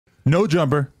No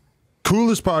Jumper,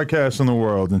 coolest podcast in the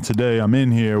world. And today I'm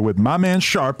in here with my man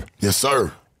Sharp. Yes,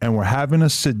 sir. And we're having a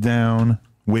sit down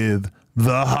with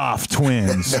the Hoff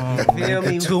Twins. Feel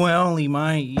me? Two and only,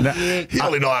 man. He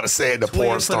only know how to say it. The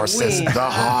porn star says the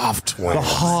Hoff Twins. The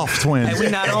Hoff Twins. Hey,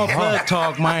 we not on plug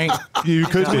talk, man. You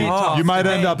could be. Hoff You might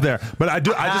today. end up there. But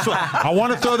I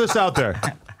want to throw this out there.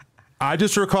 I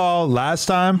just recall last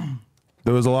time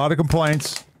there was a lot of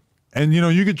complaints. And, you know,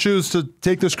 you could choose to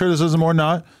take this criticism or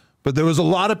not. But there was a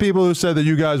lot of people who said that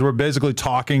you guys were basically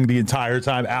talking the entire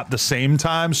time at the same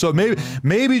time. So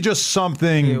maybe just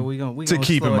something to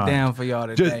keep in mind. Down for y'all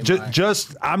today,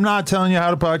 just I'm not telling you how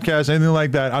to podcast, anything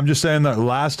like that. I'm just saying that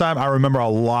last time I remember a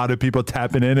lot of people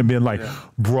tapping in and being like,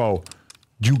 bro,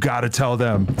 you got to tell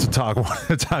them to talk one at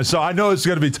a time. So I know it's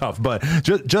going to be tough, but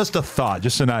just a thought,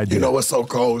 just an idea. You know what's so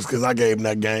cool is because I gave them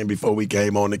that game before we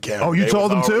came on the camera. Oh, you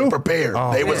told them too? Prepared.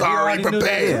 Oh. They was already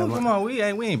prepared. Come on, we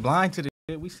ain't blind to this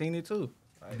shit. We seen it too.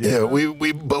 Yeah,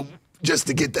 but just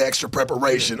to get the extra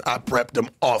preparation, I prepped them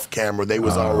off camera. They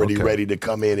was already ready to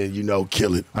come in and, you know,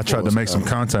 kill it. I tried to make some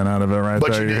content out of it right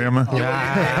there. You hear me?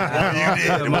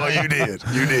 You did.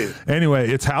 You did. Anyway,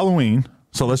 it's Halloween.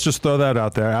 So let's just throw that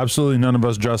out there. Absolutely none of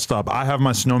us dressed up. I have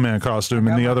my snowman costume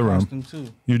in the other room. Too.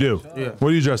 You do? Yeah. What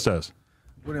are you dressed as?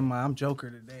 What am I? I'm Joker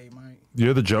today, man.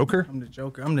 You're the Joker? I'm the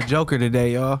Joker. I'm the Joker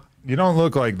today, y'all. You don't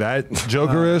look like that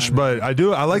Jokerish, but I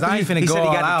do. I like that I you ain't finna He go said he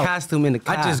all got out. the costume in the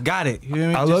car. I just got it. You know what I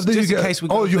mean? I love that just you in got. case we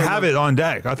Oh, go you through have it on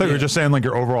deck. I thought you were just saying like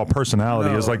your overall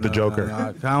personality is like the Joker.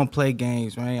 No. I don't play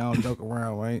games, man. I don't joke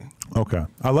around, right? Okay.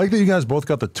 I like that you guys both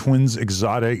got the Twins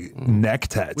exotic neck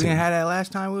tattoo. We didn't have that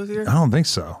last time we was here. I don't think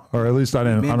so, or at least I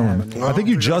didn't. I don't remember. I think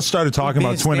you just started talking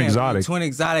about Twin Exotic. Twin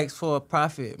Exotics for a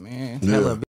profit, man. Yeah. Tell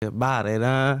a bitch about it,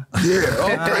 huh? Yeah,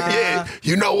 okay, yeah.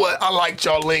 You know what? I liked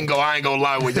y'all lingo. I ain't gonna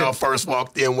lie. When y'all first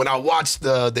walked in, when I watched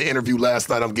the interview last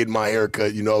night, I'm getting my hair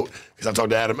cut, you know, because I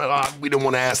talked to Adam. We didn't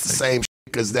want to ask the same shit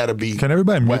because that'll be. Can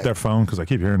everybody mute whack. their phone? Because I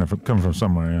keep hearing it coming from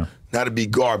somewhere. Yeah. That'd be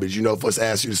garbage, you know, for us to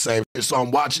ask you the same shit. So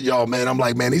I'm watching y'all, man. I'm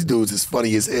like, man, these dudes is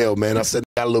funny as hell, man. I said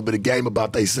they got a little bit of game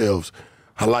about themselves.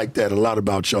 I like that a lot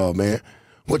about y'all, man.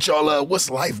 What y'all, what's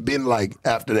life been like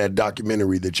after that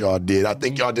documentary that y'all did? I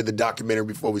think y'all did the documentary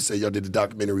before we said y'all did the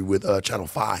documentary with Channel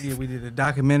 5. Yeah, we did a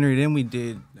documentary, then we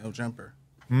did No Jumper.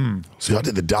 So y'all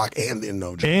did the doc and then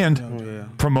No Jumper.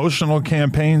 And promotional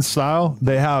campaign style,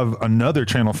 they have another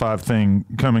Channel 5 thing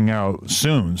coming out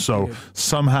soon. So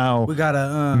somehow We got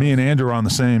a me and Andrew are on the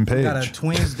same page. we got a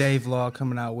Twins Day vlog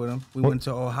coming out with them. We went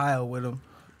to Ohio with them,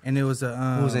 and it was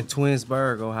a It was in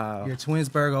Twinsburg, Ohio.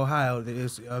 Twinsburg, Ohio.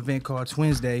 There's an event called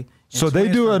Twins Day. So they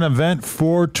do an event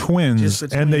for twins, Just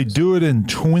for and they twins. do it in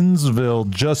Twinsville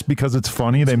just because it's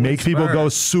funny. They make people go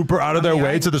super out of their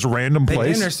way to this random They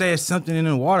place. in there say it's something in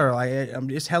the water. Like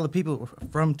it's hella people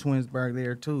from Twinsburg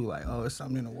there too. Like, oh, it's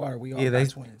something in the water. We all got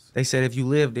twins. They said if you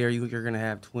live there, you're gonna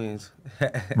have twins.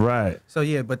 Right. So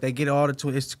yeah, but they get all the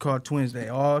twins. It's called Twins Day.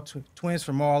 All twins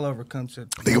from all over come to.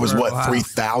 I think it was what,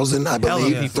 3,000, I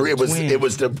believe. yeah. It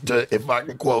was the if I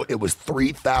can quote, it was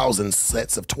 3,000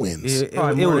 sets of twins.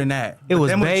 Probably more than that. It But was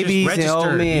them just babies and old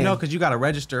registered, men. You know, because you got to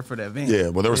register for the event. Yeah,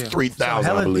 well, there was So 3,000, I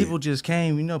hella believe. people just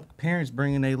came. You know, parents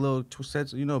bringing their little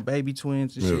sets. You know, baby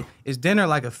twins and Yeah. shit. It's dinner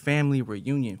like a family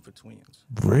reunion for twins.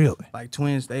 Really? Like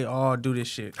twins, they all do this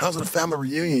shit. How's it a family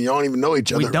reunion? You don't even know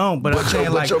each other. We don't, but I'm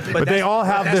saying like, But they all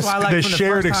have that's this- why I like this from the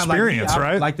shared first time, like, experience,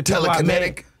 right? Like the people I Telekinetic.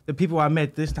 met, the people I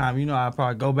met this time, you know, I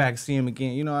probably go back and see them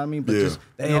again. You know what I mean? But Yeah. just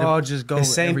they all just go. The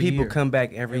same every people year. come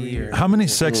back every year. How many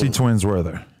sexy twins were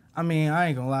there? I mean, I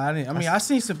ain't gonna lie. I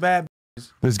seen some bad.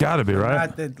 There's got to be, right?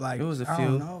 Not that like It was a I few.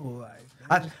 don't know,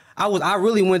 like, I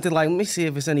really went to like, let me see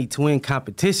if it's any twin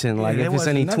competition. Like there if it's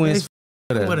wasn't any nothing. twins.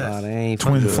 with us. Nah, they ain't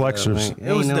Twin fucking with flexors. us, man.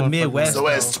 It was Ain't the no Midwest. So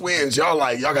as twins, y'all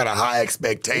got a high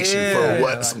expectation for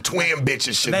what like, some twin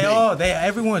bitches should They be. all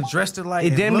everyone dressed alike.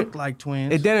 It It didn't- looked like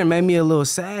twins. It then made me a little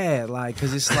sad, like,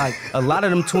 cause it's like a lot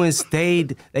of them twins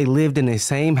stayed. They lived in the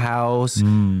same house.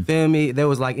 Feel me? They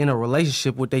was like in a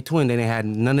relationship with their twin. They didn't have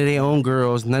none of their own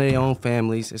girls, none of their own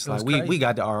families. It's was like we crazy.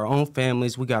 got our own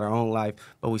families, we got our own life,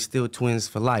 but we still twins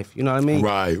for life. You know what I mean?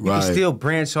 Right, You right. can still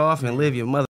branch off and live your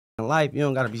mother life. You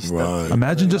don't gotta be stuck. Right.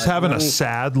 Imagine just having a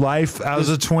sad life as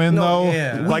a twin, though.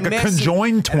 yeah. Like We a messy.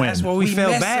 conjoined twin. That's what we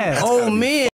felt messing. bad. Oh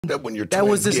man. That when you're That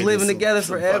was twins just getting living some- together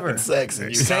some forever. fucking sex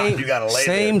and Same, you gotta lay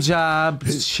same there. job,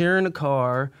 sharing a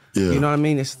car. Yeah. You know what I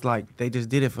mean? It's like they just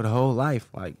did it for the whole life.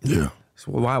 Like, Yeah.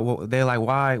 so they're like,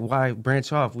 why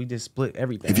branch off? We just split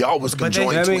everything. If y'all was But they-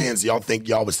 conjoined I mean- twins, y'all think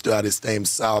y'all would still have the same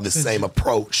style, the same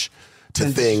approach to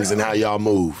things and how y'all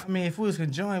move? I mean, if we was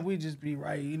conjoined, we'd just be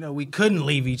right. You know, we couldn't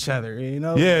leave each other. You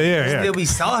know. Yeah. Still be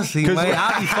saucy, man.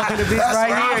 I'll be fucking the bitch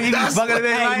right here. You be fucking the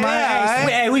bitch right now.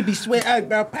 Hey, we be sweating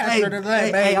about password.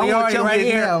 Hey, we I want already right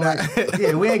here. Like,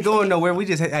 yeah, we ain't going nowhere. We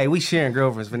just we sharing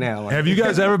girlfriends for now. Like. Have you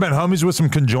guys ever been homies with some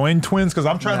conjoined twins? Because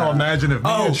I'm trying to imagine if me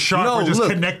and Sharp were just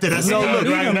connected as a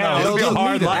right now. It'd be a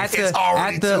hard life. It's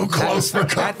already too close for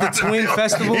at the Twin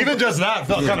Festival. Even just that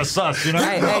felt kind of sus, you know?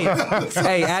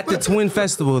 Hey, at the Twin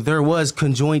Festival, there was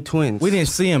conjoined twins. We didn't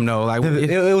see him though. Like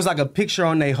it was like a picture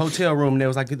on their hotel room. There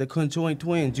was like the conjoined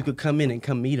twins. You could come in and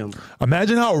come meet them.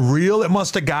 Imagine how real it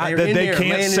must have got that they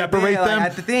can't separate them.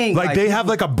 Like, at the thing, like they have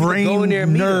like a brain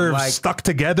nerve like, stuck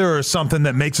together or something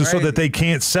that makes it so that they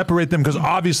can't separate them, because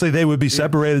obviously they would be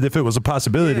separated if it was a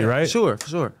possibility, right? Sure.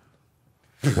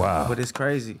 Wow. But it's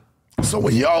crazy. So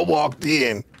when y'all walked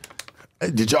in,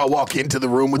 did y'all walk into the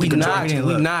room with the conjoined?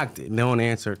 We knocked it. No one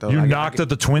answered though. You knocked at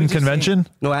the twin convention?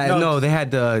 No, they had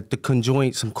the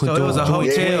conjoined. So it was a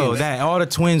hotel that all the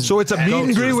twins. So it's a meet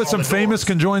and greet with some famous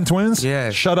conjoined twins? Yeah.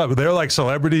 Shut up. They're like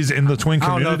celebrities in the twin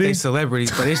community? I don't know if they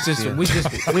celebrities, but it's just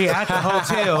we at the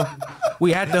hotel.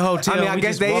 We at the hotel. I mean, I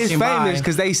guess they is famous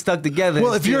because they stuck together.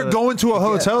 Well, if you're going to a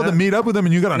hotel to meet up with them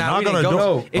and you got to knock on a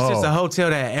door. It's just a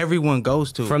hotel that everyone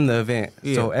goes to from the event.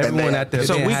 Yeah. So everyone at the event.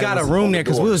 So we got a room there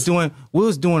because we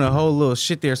was doing a whole little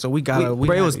shit there. So we got it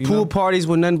was pool parties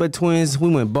with nothing but twins. We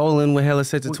went bowling with hella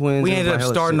sets of twins. We ended up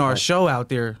starting our show out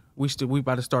there. We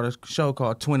about to start a show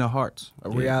called Twin of Hearts, a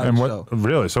reality show.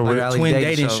 Really? So we're a twin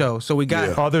dating show. So we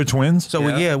got other twins. So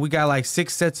we got like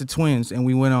 6 sets of twins, and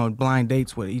we went on blind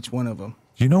dates with each one of them.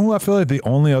 You know who I feel like the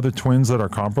only other twins that are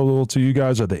comparable to you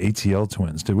guys are the ATL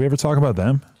twins. Did we ever talk about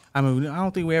them? I mean, I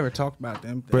don't think we ever talked about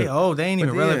them. They ain't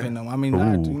even relevant though. I mean,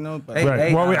 but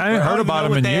right. Well, I ain't heard about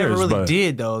them in years. They never really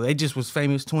did though. They just was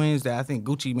famous twins that I think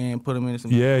Gucci Man put them in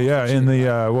some. Yeah. In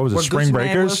the what was it, Spring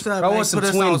Breakers? I want some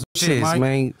twin shit,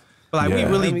 man. But like we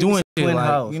really doing shit.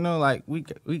 Like, you know, like we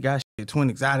got shit. Twin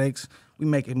exotics. We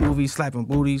making movies, slapping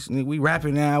booties. We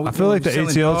rapping now. I feel like the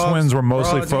ATL twins were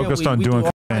mostly focused on doing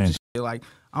cocaine. Like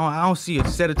I don't see a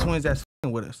set of twins that's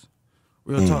with us.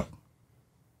 Real talk.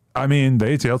 I mean, the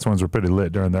ATL twins were pretty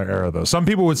lit during their era, though. Some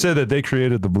people would say that they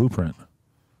created the blueprint.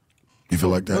 You feel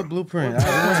like that? What blueprint?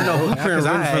 There wasn't no blueprint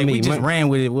for me. We just ran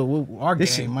with it. With our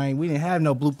game, man. We didn't have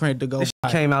no blueprint to go. This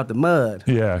came out the mud.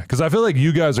 Yeah, because I feel like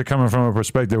you guys are coming from a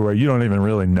perspective where you don't even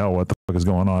really know what the fuck is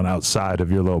going on outside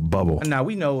of your little bubble. Now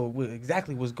we know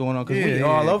exactly what's going on because we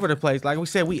all over the place. Like we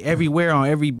said, we everywhere on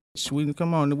every. We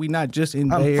come on. We not just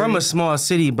in. I'm from a small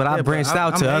city, but I branched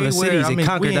out to other cities and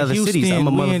conquered other cities. I'm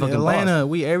a motherfucking boss. Atlanta,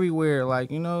 we everywhere.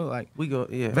 Like like we go.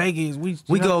 Vegas, we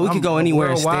could go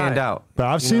anywhere and stand out. But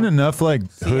I've seen enough like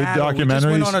hood documentaries. We just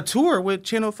went on a tour with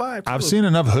Channel 5. I've seen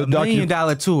enough hood $1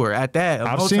 million tour at that.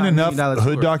 I've seen enough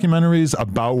hood documentaries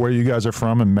about where you guys are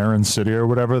from in Marin City or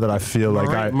whatever that I feel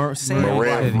Marin City.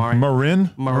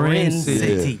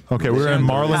 Okay, we're in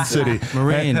Marlin City.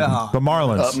 Marin. The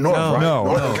Marlins. Up north, right?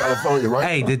 No. California, right?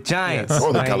 Hey, the Giants.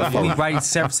 Northern California. We right in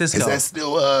San Francisco. Is that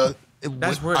still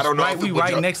that's where I don't know. Right, we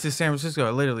right next to San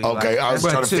Francisco, literally. Okay, I was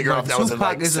trying to figure out if that was in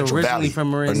like Central Valley from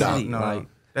Marin City. No,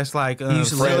 that's like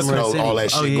Fresno, all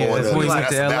that shit going on. We went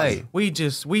to LA. We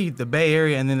the Bay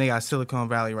Area, and then they got Silicon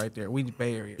Valley right there. We the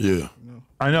Bay Area. Yeah.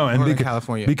 I know, and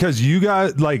California. Because you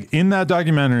guys, like, in that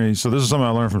documentary, so this is something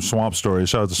I learned from Swamp Stories.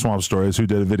 Shout out to Swamp Stories who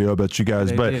did a video about you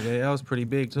guys. That was pretty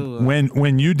big, too.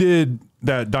 When you did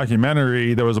that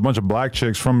documentary, there was a bunch of black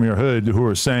chicks from your hood who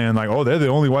were saying, like, oh, they're the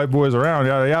only white boys around,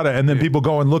 yada, yada. And then people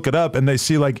go and look it up, and they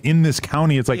see, like, in this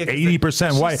county, it's like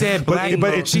 80% white. Said black,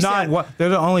 but it's not. They're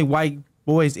the only white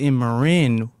boys in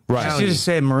Marin. Right. She just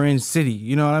said Marin City.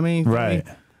 You know what I mean? Right.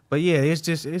 But yeah,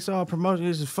 it's all promotion.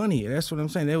 It's just funny. That's what I'm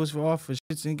saying. It was all for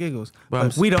shits and giggles.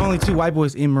 But we the only 2 white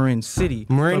boys in Marin City.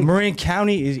 Marin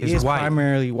County is white.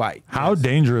 Primarily white. How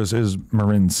dangerous is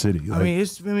Marin City? Like, I mean,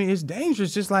 it's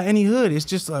dangerous, just like any hood. It's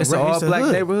just it's an all black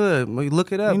neighborhood.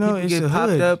 Look it up. You know, people it's get a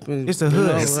popped hood. up. And, it's a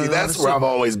hood. And see, that's where I've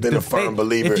always been a firm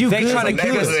believer. If you they trying to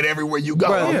kick us everywhere you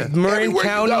go. Marin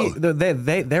County,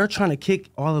 they're trying to kick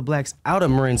all the blacks out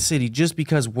of Marin City just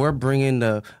because we're bringing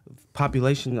the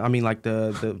population. I mean, like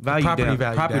the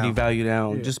property value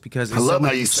down. Just because I love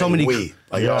how you so many we.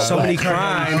 So many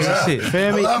crimes and shit.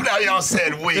 Feel me? I love how y'all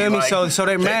said we. Feel me? So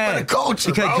they're mad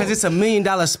because it's $1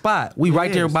 million spot. We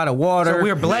right there by the water. So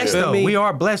we're blessed though. We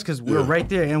are blessed because we're right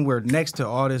there and we're next to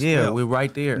all this. Yeah, we're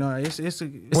right there. No, it's a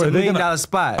 $1 million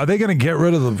spot. Are they gonna get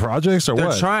rid of the projects or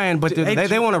what? They're trying, but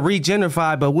they want to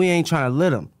regentrify, but we ain't trying to let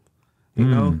them. You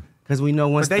know. Because we know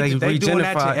once they doing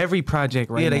that to every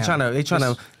project right now. Yeah, they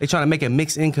trying to make a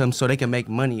mixed income so they can make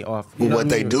money off. Well, what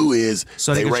they do is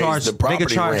so they raise the property rent.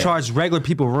 They can charge regular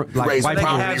people like white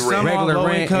people regular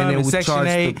rent, and then we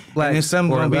charge the black and then some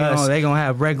gonna be they gonna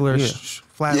have regular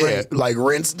flat rate. Like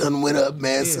rents done went up,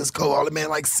 man. Since COVID, man,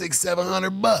 like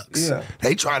 $600-700. Yeah,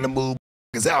 they trying to move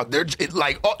out. They're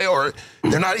or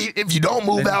they're not. If you don't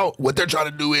move out, what they're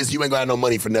trying to do is you ain't gonna have no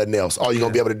money for nothing else. All you're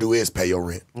gonna be able to do is pay your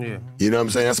rent. Yeah, you know what I'm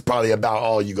saying? That's probably about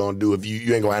all you're gonna do if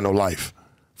you ain't gonna have no life,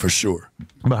 for sure.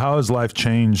 But how has life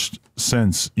changed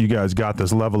since you guys got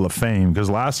this level of fame? Because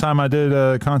last time I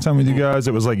did content with you guys,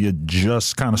 it was like you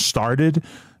just kind of started.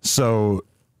 So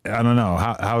I don't know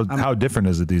how different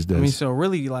is it these days? I mean, so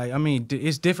really, like, I mean,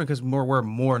 it's different because we're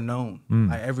more known.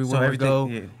 Like everywhere we go,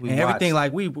 and everything.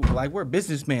 Like we're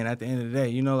businessmen at the end of the day.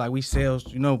 You know, like we sell,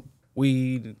 you know,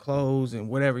 weed and clothes and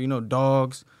whatever. You know,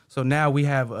 dogs. So now we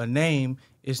have a name.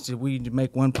 It's just we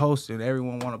make one post and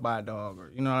everyone want to buy a dog,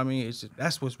 or you know what I mean. It's just,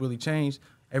 that's what's really changed.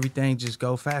 Everything just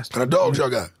go faster. What kind of dogs y'all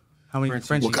got? How many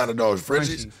Frenchies? What kind of dogs?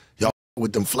 Frenchies? Y'all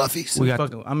with them fluffies? We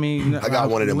got. I mean, I got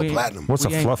one of them with platinum. What's a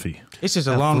fluffy? It's just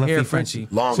a long hair Frenchie.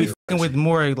 Long hair. With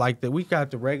more like the we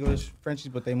got the regular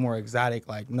Frenchies, but they more exotic.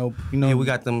 Like no, you know. Yeah, we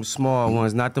got them small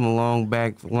ones, not them long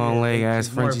back, long leg ass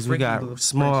Frenchies. We got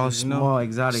small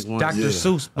exotic ones. Dr.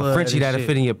 Seuss, a Frenchie that'll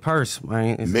fit in your purse,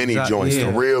 man. It's mini joints,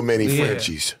 the real mini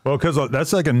Frenchies. Well, because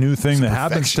that's like a new thing that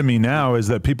happens to me now is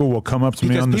that people will come up to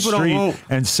me on the street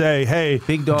and say, "Hey,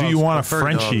 do you want a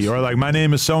Frenchie?" Or like, "My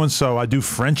name is so and so. I do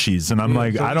Frenchies," and I'm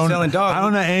like, "I don't know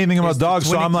anything about dogs,"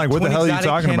 so I'm like, "What the hell are you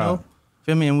talking about?"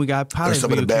 Feel me? And we got They're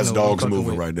some of the best dogs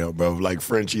moving right now, bro. Like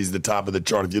Frenchie's the top of the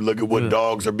chart. If you look at what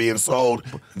dogs are being sold,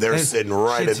 they're sitting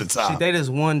right at the top. They just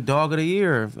won Dog of the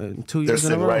Year 2 years They're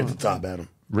sitting right at the top, Adam.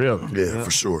 Really? Yeah, for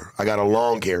sure. I got a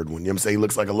long-haired one. You know what I'm saying? He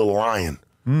looks like a little lion.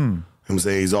 You know what I'm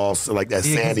saying? He's all like that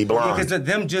sandy blonde. Because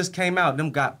them just came out.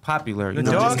 Them got popular. The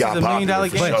dogs got $1 million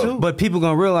game too. But people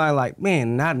gonna realize, like,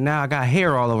 man, now I got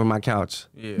hair all over my couch.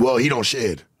 Yeah. Well, he don't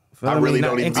shed. I really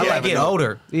don't even. I like get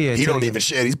older. Yeah, he don't even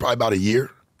shed. He's probably about a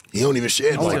year. He don't even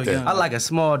shed like that. I like a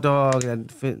small dog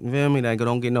that feel me that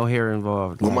don't get no hair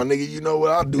involved. Well, my nigga, you know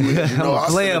what I do? You know, I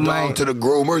send the dog to the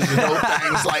groomers, you know,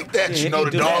 things like that. You know,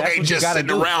 the dog ain't just sitting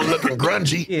around looking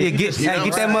grungy. Yeah, get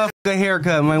that motherfucker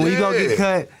haircut, man. When you go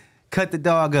get cut the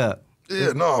dog up.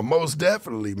 Yeah, no, most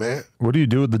definitely, man. What do you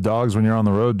do with the dogs when you're on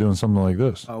the road doing something like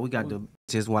this? Oh, we got the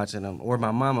just watching them. Or my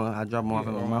mama, I drop them off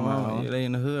at my mama. Yeah, they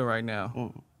in the hood right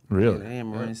now. Really?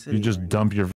 Yeah, you just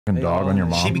dump your fucking dog on your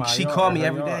mom? She called me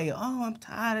every day. Oh, I'm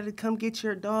tired of it. Come get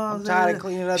your dogs. I'm tired of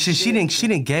cleaning up. She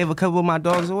didn't gave a couple of my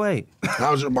dogs away.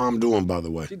 How's your mom doing, by the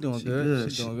way? She doing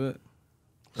good. She doing good.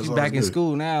 She's back in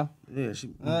school now. Yeah,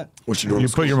 what she doing? You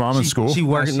put your mom in school? She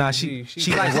working. Nah, she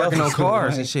like working on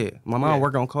cars and shit. My mom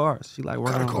work on cars. She like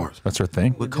working on cars. That's her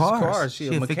thing. With cars. She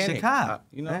a mechanic.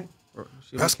 You know.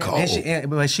 That's cool.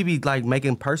 But she be like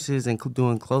making purses and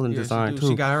doing clothing design too.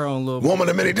 She got her own little woman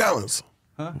of many talents.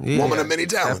 Huh? Yeah. Woman of many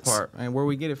talents. That part, and where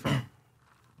we get it from.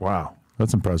 Wow,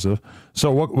 that's impressive.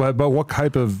 So, what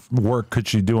type of work could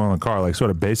she do on the car? Like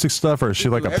sort of basic stuff, or is she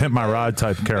like a pimp my ride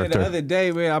type character? The other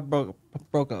day, man, I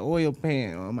broke an oil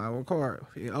pan on my car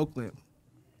in Oakland.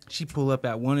 She pull up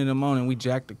at 1 a.m. We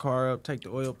jack the car up, take the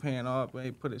oil pan off,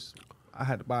 man, I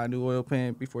had to buy a new oil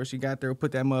pan before she got there.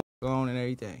 Put that mother on and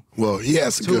everything. Well, he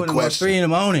has a good question. 3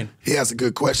 a.m. He has a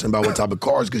good question about what type of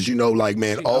cars, because you know, like,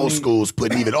 man, old schools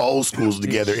putting even old schools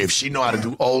together. If she know how to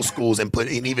do old schools and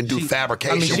even do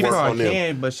fabrication work on them,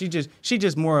 can, but she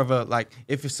just more of a like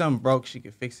if something broke, she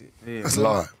could fix it. Yeah. That's a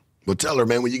lot. Well, tell her,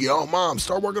 man, when you get home, Mom,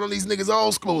 start working on these niggas'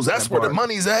 old schools. That's where the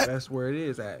money's at. That's where it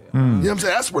is at. You know what I'm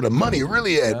saying? That's where the money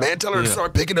really at, man. Tell her to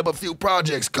start picking up a few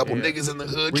projects, couple niggas in the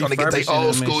hood trying to get their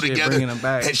old school together.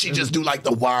 And she just do like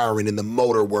the wiring and the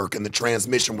motor work and the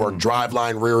transmission work,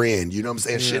 driveline, rear end. You know what I'm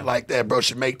saying? Shit like that, bro,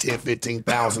 should make $10,000,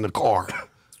 $15,000 a car.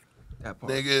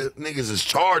 Niggas is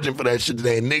charging for that shit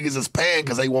today. Niggas is paying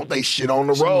because they want they shit on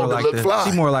the road to look fly.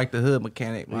 She more like the hood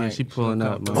mechanic, man. Yeah, she pulling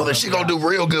up, man. Well, then she gonna do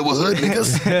real good with hood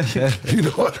niggas. You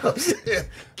know what I'm saying?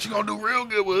 She gonna do real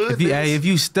good with hood niggas. If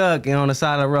you stuck and on the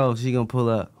side of the road, she gonna pull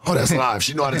up. Oh, that's live.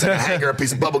 She know how to take a hanger, a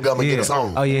piece of bubble gum, and get us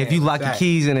home. Oh yeah, if you lock your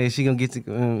keys in it, she gonna get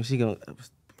to. She gonna.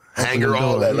 Hanger,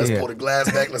 all that. Let's pull the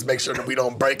glass back. Let's make sure that we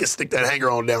don't break it. Stick that hanger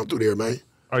on down through there, man.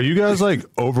 Are you guys like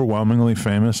overwhelmingly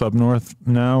famous up north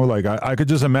now? Like I could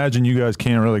just imagine you guys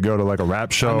can't really go to like a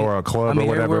rap show or a club or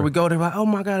whatever. Everywhere we go, they're like, "Oh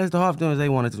my God, it's the Hoff Twins." They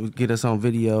wanted to get us on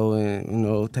video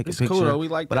and take a picture. Cool, though. We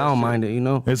like but that I don't shit. mind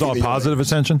it, It's all positive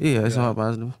attention. Yeah, it's all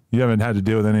positive. You haven't had to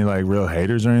deal with any like real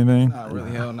haters or anything. Not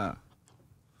really, hell no.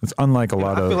 It's unlike a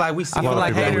lot of. I feel like we see I feel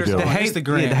like haters, on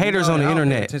Instagram. The haters on the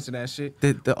internet. Attention to that shit.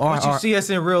 Once you see us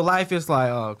in real life, it's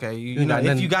like, oh, okay. You know,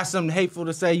 if you got something hateful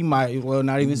to say, you might well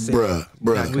not even say. Bruh.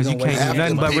 Because you can't do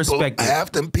nothing but respect it.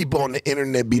 Half them people on the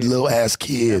internet be little ass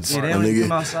kids. Yeah, they don't even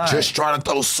come outside. Just trying to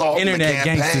throw salt Internet in the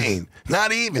campaign. gangsters.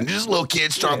 Not even. Just little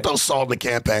kids trying to throw salt in the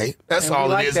campaign. That's And we all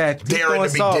like it is. that. Keep Daring throwing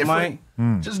to be salt, different.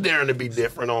 Mike. Just daring to be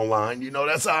different online. You know,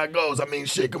 that's how it goes. I mean,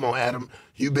 shit, come on, Adam.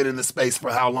 You've been in the space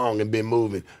for how long and been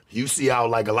moving? You see how,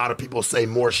 like, a lot of people say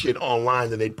more shit online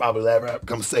than they'd probably ever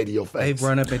come say to your face. They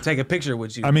run up and take a picture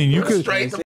with you. I mean, you could.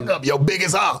 Straight the fuck up, your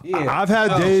biggest eye. Yeah. I've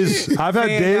had days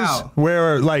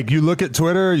where like you look at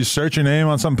Twitter, you search your name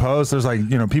on some post, there's like,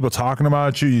 you know, people talking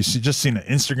about you. You just seen an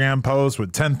Instagram post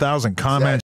with 10,000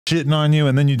 comments shitting on you,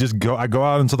 and then I go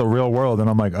out into the real world and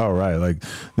I'm like, oh right, like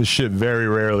this shit very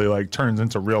rarely like turns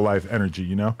into real life energy,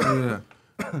 you know? Yeah.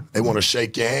 They want to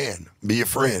shake your hand, be your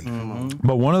friend. Mm-hmm.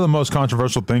 But one of the most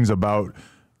controversial things about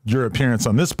your appearance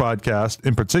on this podcast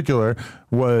in particular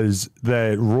was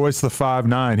that Royce the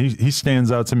 5'9", he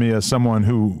stands out to me as someone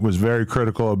who was very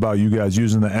critical about you guys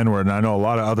using the N-word, and I know a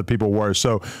lot of other people were.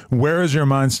 So where is your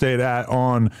mind state at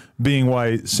on being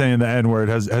white, saying the N-word?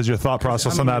 Has your thought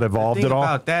process on that evolved at all?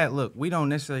 About that, look, we don't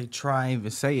necessarily try and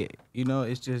even say it. You know,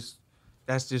 it's just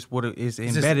that's just what it is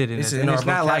embedded in us. And it's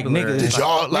not like nigga. Did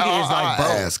y'all? Nigga is like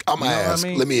bro. I'm gonna ask.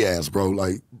 Let me ask, bro.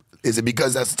 Like, is it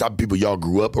because that's the type of people y'all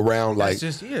grew up around? Like,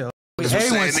 that's just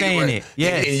everyone's saying it.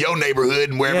 Yeah, in your neighborhood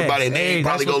and where everybody and they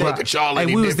probably go look at y'all. Hey,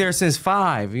 we was there since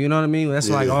 5. You know what I mean? That's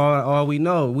like all we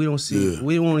know. We don't see.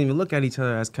 We won't even look at each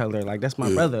other as color. Like that's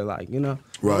my brother. Like you know.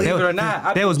 Right. Believe it or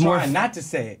not, I was trying not to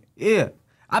say it. Yeah.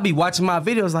 I be watching my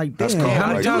videos like, damn, cool. how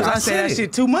many times I say that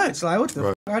shit too much? Like, what the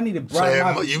fuck? I need to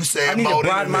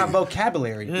broaden my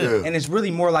vocabulary. Yeah. And it's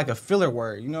really more like a filler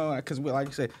word, you know? Because, like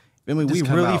you said, I mean, we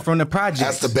really from the projects.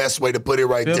 That's the best way to put it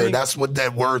right Feel there. me? That's what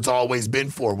that word's always been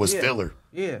for, was filler.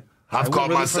 Yeah. I've Like, caught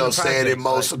really myself from the saying it projects,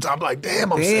 most. like, Sometimes I'm like,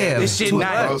 damn, I'm saying this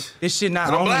shit not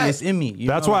I'm only black. is in me. You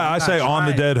That's know? why I We're say not on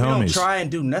the dead we don't homies. try and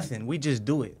do nothing. We just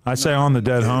do it. I say on the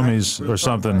dead homies or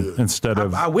something instead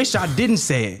of. I wish I didn't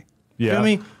say it. Yeah. Feel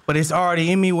me? But it's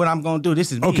already in me what I'm gonna do.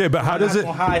 This is me. Okay, but how does it?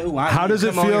 How does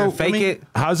it feel? Fake it.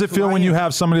 How does it feel when you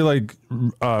have somebody like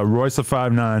Royce the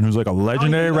 5'9", who's like a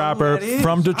legendary rapper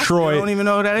from Detroit? I don't even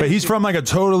know who that is. But he's from like a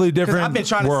totally different I've been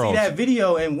trying world. to see that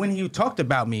video, and when he talked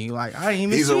about me, like I didn't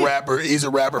even. He's see a rapper. He's a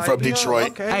rapper Like, from you know, Detroit.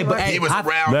 okay, Hey, but like, He was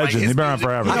around. Legend. Like, He his been around music-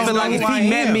 forever. I feel like if he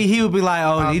met me, he would be like,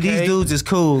 oh, these Okay. dudes is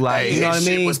cool. Like, Hey, you know what I his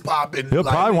shit mean? was popping. He'll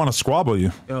probably want to squabble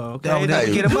you. okay,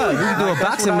 Then get him up. We can do a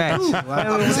boxing match.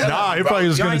 Nah, he probably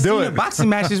was Y'all gonna ain't do seen it. the boxing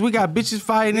matches. We got bitches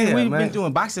fighting. Yeah, We've man. been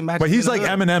doing boxing matches. But he's in like the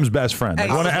hood. Eminem's best friend. Like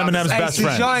one of Eminem's Hey, best since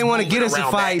friends. y'all ain't want to get us a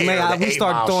Around fight, that era, man, the we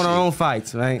started 8 throwing Mile our own shit.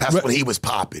 fights, right? That's when he was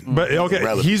popping. But okay,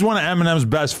 Relevant. he's one of Eminem's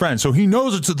best friends, so he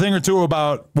knows it's a thing or two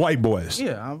about white boys.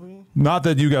 Yeah, I mean, Not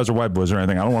that you guys are white boys or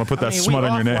anything. I don't want to put that smut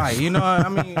on your name. Off-white, you know what I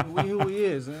mean? We who we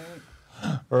is, man.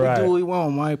 Right. We do what we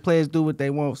want, man. Players do what they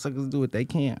want. Suckers do what they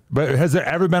can. But has there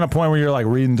ever been a point where you're like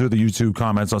reading through the YouTube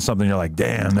comments on something, you're like,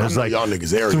 damn, there's know like y'all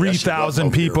niggas arrogant. That shit rough 3,000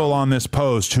 over here. people on this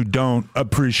post who don't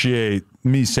appreciate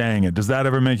me saying it. Does that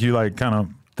ever make you like kind of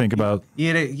think about?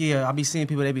 Yeah, I be seeing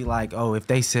people, they be like, oh, if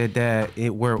they said that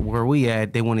where we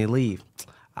at, they want to leave.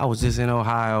 I was just in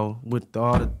Ohio with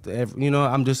all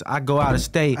I go out of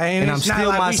state and I'm it's not still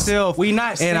like myself. we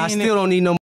not and I saying still don't need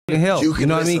no help. You can You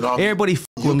know what I listen, mean? dog. Everybody fuck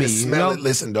You with me. can You smell know? it.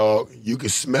 Listen, dog. You can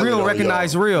smell it. Real on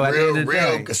recognize y'all. real at the end of the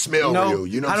day. Real can smell You know? real.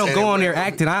 You know what I I'm don't saying? go on there Real.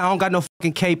 acting. I don't got no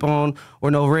fucking cape on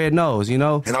or no red nose, you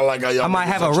know? And I like how y'all I might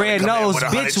niggas have are a trying red to come in nose with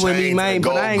 100 bitch with me, chains man, and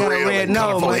but I ain't got a gold grill red and nose.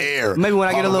 colorful man. hair. Maybe when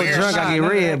I get a little Hair drunk, I shine. get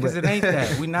red. Because But it ain't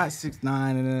that. We not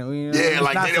 6'9" and we, Yeah, it's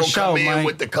like not they for don't show, come in man.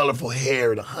 with the colorful hair,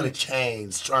 the 100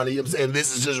 chains, trying to, you know what I'm saying?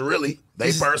 This is just really they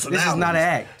personality. this is not an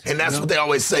act, And that's you know? what they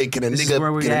always say. Can a This is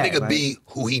where we at, nigga like- be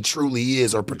who he truly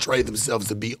is or portray themselves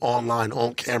to be online,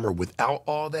 on camera without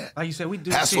all that? Like you said, we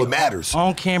do That's shit what matters.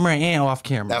 on camera and off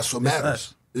camera. That's what It's matters.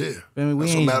 us. Yeah. I mean, we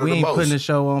That's what ain't, matters we the ain't most. putting a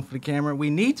show on for the camera. We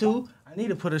need to. I need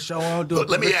to put a show on. But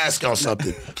let me ask y'all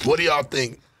something. What do y'all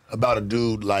think about a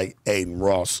dude like Aiden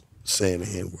Ross saying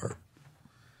the N-word?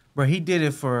 Bro, he did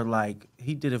it for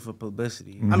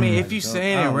publicity. I mean, if you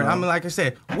saying it, I mean, like I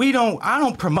said, I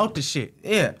don't promote the shit.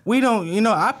 Yeah. We don't, I mean,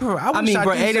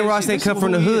 bro, Aiden Ross ain't come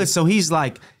from the hood, so he's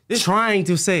like trying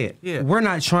to say it. Yeah. We're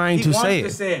not trying he to wants say to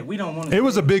it. say it. We don't want to. It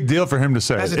was a big deal for him to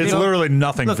say That's it. the It's deal. literally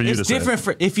nothing Look, for you to it's say. different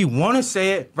for if you want to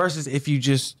say it versus if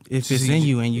it's in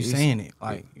you and you saying it,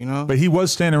 like, you know. But he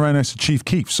was standing right next to Chief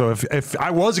Keef. So if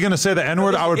I was going to say the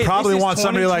N-word, I would probably this is want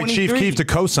somebody like Chief 2023. Keef to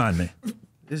co-sign me.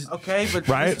 Okay, but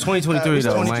right? It's 2023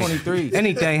 though, 2023. man.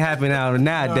 Anything happen out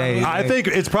nowadays. I think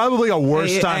it's probably a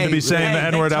worse time to be saying the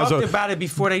N-word. They talked about it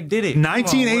before they did it.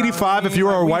 1985, if you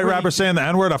were a white rapper saying the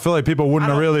N-word, I feel like people wouldn't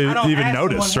have really even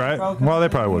noticed, right? Well, they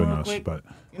probably would have noticed, but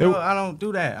I don't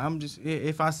do that. I'm just,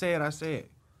 if I say it, I say it.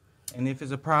 And if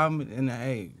it's a problem, then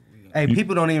hey,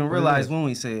 people don't even realize when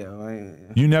we say it. Right?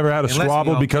 You never had a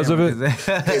squabble because of it?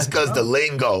 It's because the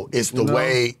lingo. It's the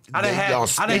way y'all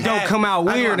speak. It don't come out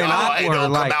weird and awkward. It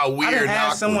don't come out weird and I had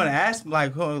awkward. someone ask,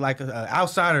 like an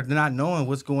outsider not knowing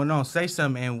what's going on, say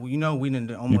something, and we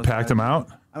didn't almost. You packed them out?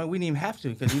 I mean, we didn't even have to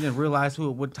because we didn't realize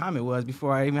what time it was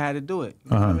before I even had to do it.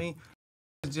 You know what I mean?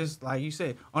 It's just like you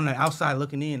said, on the outside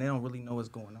looking in, they don't really know what's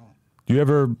going on. Do you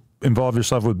ever involve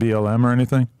yourself with BLM or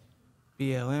anything?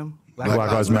 BLM?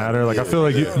 Black Lives Matter? Like, I feel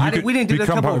like we didn't do a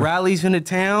couple rallies in the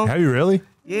town. Have you really?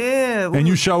 Yeah. And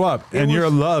you show up, and you're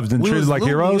loved and treated like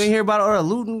heroes? You didn't hear about all the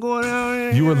looting going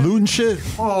on? You were looting shit?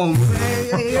 Oh, man.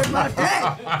 You ain't hear about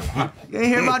that. You ain't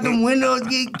hear about them windows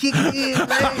getting kicked in,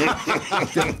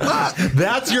 man.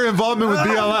 That's your involvement with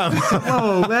BLM. Come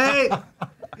on, man.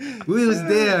 We was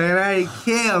there, and I didn't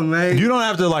care, man. You don't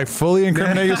have to like fully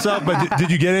incriminate yourself, but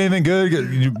did you get anything good?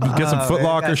 You get some Foot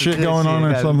Locker shit going on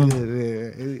or something?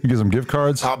 You get some gift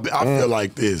cards? I feel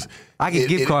like this. I get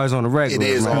gift cards on the regular. It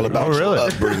is all about your really?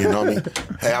 upbringing,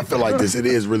 homie. Hey, I feel like this. It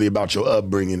is really about your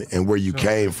upbringing and where you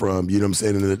came from. You know what I'm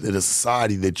saying? And the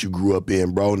society that you grew up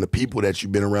in, bro, and the people that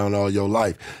you've been around all your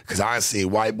life. Because I seen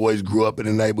white boys grew up in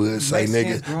the neighborhood saying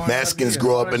nigga. Mexicans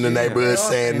grew up in the neighborhood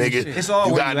saying nigga. It's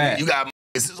all where you at. You got.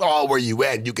 This is all where you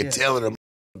at. You can tell in a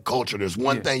culture. There's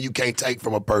one thing you can't take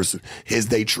from a person is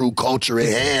they true culture at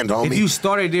hand, homie. If you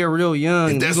started there real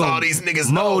young, that's all these niggas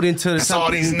mold know. into That's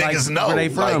all these niggas know. Where they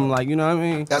from, like you know what I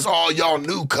mean? That's all y'all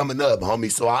knew coming up,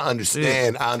 homie. So I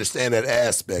understand. I understand that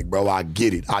aspect, bro. I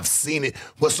get it. I've seen it.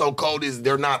 What's so cold is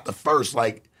they're not the first.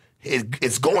 Like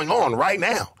it's going on right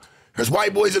now. There's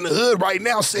white boys in the hood right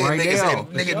now saying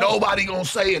nigga, nobody gonna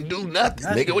say and do nothing.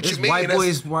 Nigga, what you mean? White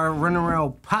boys running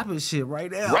around popping shit right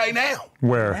now. Right now.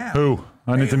 Where? Who?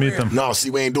 I need to meet them. No,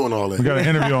 see, we ain't doing all that. We got to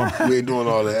interview them. We ain't doing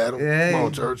all that, Adam. Come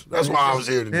on, church. That's why I was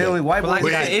here today. Yeah, white boys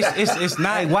it's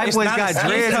not. White boys got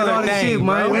dreads and all that shit,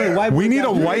 man. We need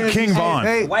a white King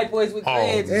Von. White boys with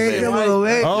dreads.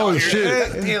 Oh,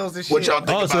 shit. What y'all think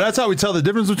about? So that's how we tell the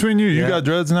difference between you. You got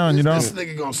dreads now and you don't. This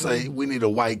nigga gonna say we need a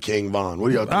white King Von. What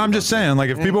do y'all think? I'm just saying,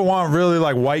 like, if people want really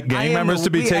like white gang members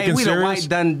to be taken we serious,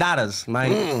 the white Dundadas,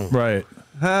 man. right?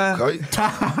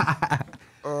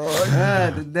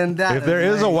 If there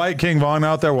is a white King Von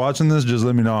out there watching this, just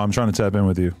let me know. I'm trying to tap in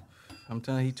with you. I'm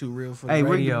telling you, he too real for the Hey,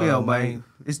 radio, ring the bell, man.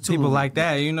 It's too people like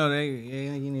that. You know, they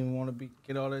didn't even want to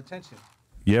get all the attention.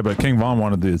 Yeah, but King Von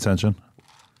wanted the attention.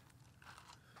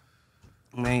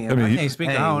 Man, I mean, I can't speak.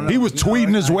 I don't know. he was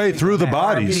tweeting his way through the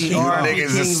bodies. Niggas King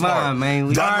is smart. Von,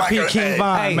 man. R.I.P. King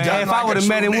Von, man. If I would have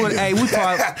met him, we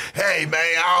probably. Hey, man,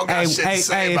 I don't got shit to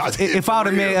say about this. If I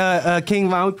would have met King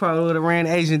Von, we probably would have ran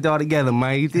Asian doll together,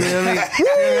 man. You feel me?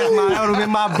 That would have been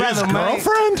my brother, His man.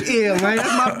 girlfriend? Yeah, man. That's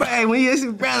my brother. Hey, when you his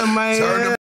brother, man.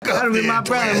 Turn That would have been my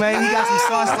brother, man. He got some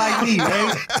sauce like me,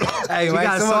 man. Hey, He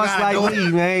got sauce like me,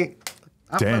 man.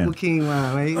 I fuck Damn. with King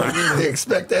Von, man. They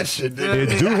expect that shit, dude.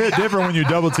 It do hit different when you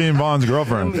double team Von's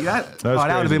girlfriend. That would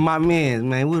have been my man,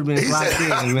 man. We would have been He locked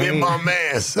said, in, man. been my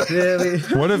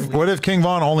man. What if King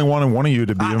Von only wanted one of you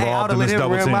to be I involved in would this have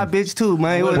double ran team? my bitch too,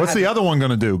 man. What's the other one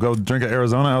gonna do? Go drink at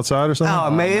Arizona outside or something? Oh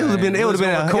man, it would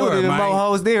have been more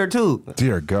hoes there too.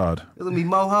 Dear God, It would be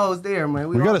more hoes there, man.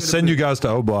 we gotta send you guys to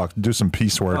O Block to do some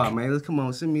peace work, Oh man, let's come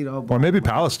on, send me the or maybe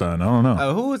Palestine. I don't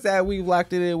know. Who was that we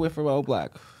locked it in with from O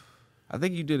Block? I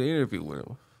think you did an interview with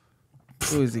him.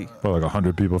 Who is he? Well, like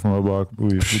 100 people from O Block.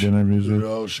 We did interviews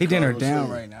with. He dinner down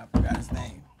right now. I forgot his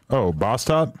name. Oh, Boss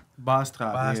Top. Boss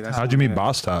Top. How'd you meet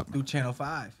Boss Top? Through Channel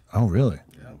 5. Oh, really?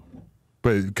 Yeah.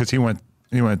 But because he went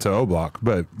to O Block.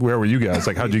 But where were you guys?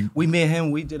 Like, how'd you? We met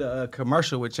him. We did a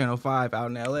commercial with Channel 5 out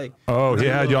in L.A. Oh, he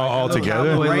had y'all all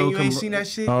together. Rain, you ain't seen that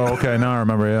shit? Oh, okay. Now I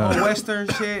remember. Yeah. Western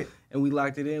shit. And we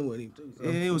locked it in with him too. So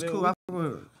It was cool.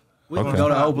 We gonna go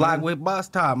to O Block with Boss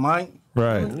Top, Mike.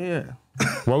 Right. Yeah.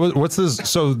 What's this?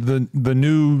 So the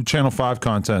new Channel 5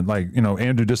 content, like, you know,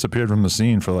 Andrew disappeared from the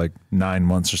scene for like 9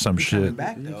 months or some shit,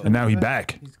 back, though. and now he's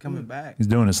back. He's coming back. He's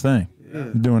doing his thing.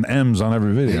 doing M's on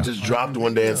every video. He just dropped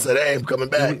one day and said, "Hey, I'm coming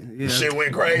back." The shit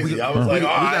went crazy. I was like, "All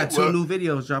right." We got two new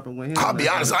videos dropping with him. I'll be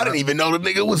honest, I didn't even know the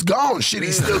nigga was gone. Shit,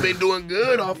 he's still been doing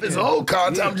good off his old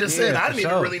content. I'm just saying, I didn't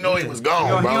even really know he was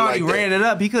gone, bro. He already ran it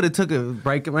up. He could have took a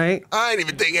break, right? I didn't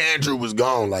even think Andrew was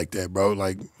gone like that, bro.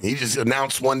 Like, he just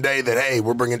announced one day that, hey,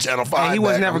 we're bringing Channel 5 back. He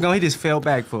was never going. He just fell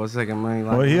back for a second, man.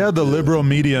 Well, he had the liberal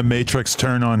media matrix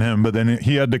turn on him, but then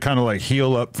he had to kind of like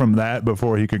heal up from that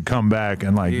before he could come back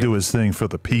and like do his thing for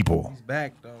the people. He's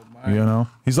back though, man. You know,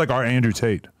 he's like our Andrew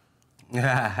Tate.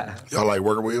 Y'all like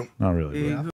working with him? Not really.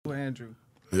 Yeah, with Andrew.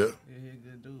 Yeah. He's a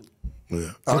good dude.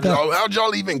 Yeah. How'd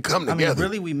y'all even come together? I mean,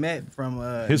 really, we met from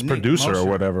his Nick producer Mosher. or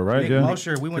whatever, right? Nick Yeah.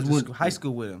 Mosher, we went to high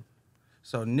school with him.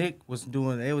 So Nick was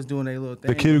doing their little thing.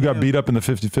 The kid who got beat up in the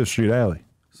 55th Street alley.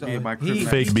 So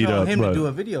Fake he beat told up, him but- to do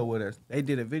a video with us. They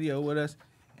did a video with us,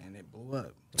 and it blew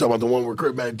up. Talking about the one where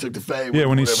Crip Bag took the fade. Yeah,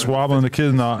 when he's whatever. squabbling the kid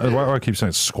in the why do I keep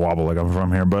saying squabble like I'm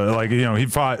from here, but like he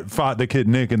fought the kid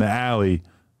Nick in the alley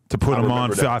to put him on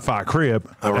remember that. Fight Crip,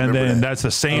 I remember and then that. that's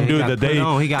the same He dude got that put they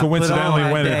on. He got put coincidentally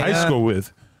on went in that day, high school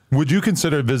with. Would you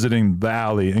consider visiting the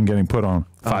alley and getting put on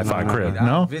Fight Crip? I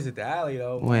No. visit the alley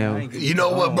though. Well, I ain't get You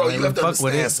know what, bro? man. You have to Fuck with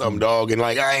understand it. something, dog. And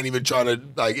like, I ain't even trying to,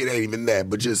 like, it ain't even that,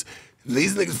 but just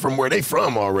these niggas from where they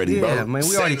from already, Yeah, bro. man, we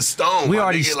Set already- in stone. we my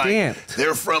already nigga, like, stamped.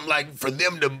 they're from like for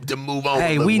them to move on.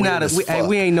 Hey, look we weird not as fuck.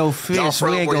 we ain't no Y'all fish.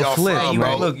 from We ain't where gonna y'all flip. from, You bro.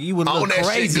 would look- you would Own look that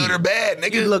crazy. shit, good or bad,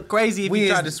 nigga. You look crazy if We you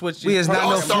is- tried to switch. we is not Y'all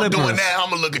no start doing flippers. that,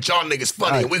 I'm gonna look at y'all niggas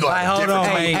funny, and we gonna have a hold different on,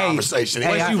 type of man. conversation.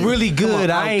 Hey, Hey, you really good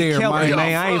out I ain't there, Kelpie, man.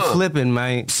 man. I ain't Y'all flipping,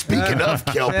 man. Speaking of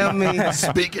Tell me. Kelpie,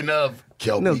 speaking of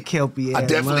Kelpie, No Kelpie I ass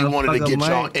definitely wanted to motherfucker, get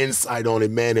y'all man. insight on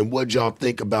it, man, and what y'all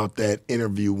think about that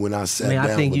interview when I sat Man, down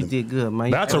I think with you him. did good,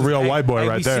 man. That's a real white boy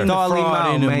right there. Call him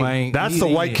out, man. That's the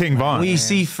white King Von. When you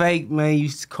see fake, man, you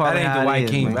call That it ain't how the it white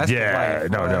is, king. man. That's Yeah, the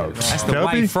white no. fraud. That's the Kelpie?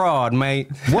 white fraud, man.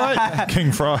 What?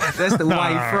 King Fraud. That's the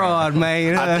white fraud,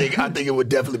 man. I think it would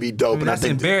definitely be dope. And I That's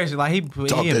think embarrassing. Like he that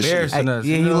shit. embarrassing Hey, us.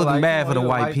 yeah, you he know, looking like, bad come for the on,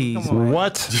 white like, peas. come on.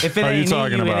 What If it are you ain't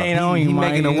talking you, about? it ain't on you, He man.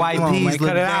 making the white Come on, peas man, look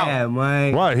cut it out. bad,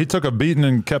 man. Why? He took a beating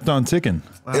and kept on ticking.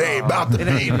 it ain't about the It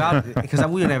ain't beat. about because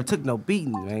we never took no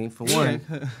beating, man. For one,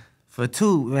 for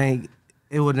two, man,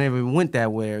 it would never went that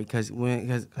way because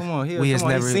Come on, we has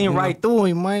never seen you know, right through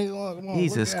him, man. Come on,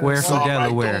 He's look a at square him. from Saw right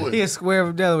Delaware. through it. He a square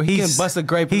from Delaware. He can bust a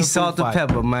grape. He's salt and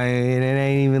pepper, man, and it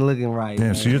ain't even looking right. Damn,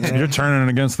 man. so you're turning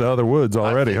against the other woods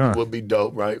already, I think huh? It would be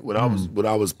dope, right? What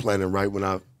I was planning, right, when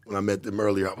I met them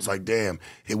earlier, I was like, damn,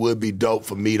 it would be dope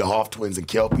for me, the Hoff Twins, and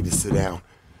Kelpie to sit down,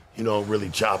 you know, really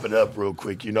chop it up real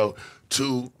quick, you know.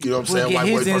 Two, you know what I'm We'll saying? get White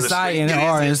his boy from the insight street, and get his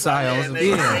our insight, insight and on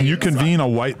then- some- You convene a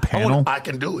white panel. I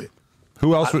can do it.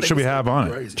 Who else I think should we it's have gonna on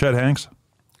be it? crazy. Chet Hanks.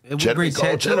 It would Chet be be cold.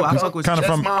 Chet Chet too. I be fuck with Kind of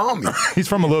Chet's from. my homie. He's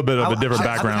from a little bit of a different I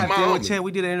background. have deal with Chet.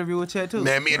 We did an interview with Chet too.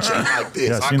 Man, me and Chet like this.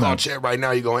 Yeah, I seen call that. Chet right now,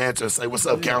 you gonna answer and say, what's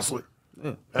up, counselor?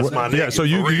 That's my nigga. Yeah, so for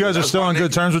you real. guys are That's still my on good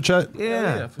nigga. terms with Chet?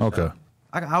 Yeah. Okay.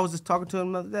 I was just talking to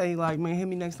him the other day. He like, man, hit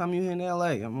me next time you here in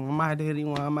L.A. I might have to hit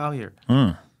him when I'm out here.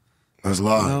 That's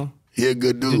live. You know? He a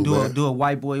good dude, man. Do a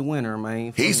white boy winter,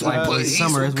 man. He's white boy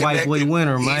summer. It's white boy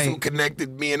winter, He's who man.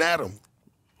 connected me and Adam.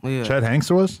 Yeah. Chet Hanks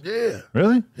was? Yeah,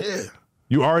 Really? yeah.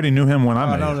 You already knew him when I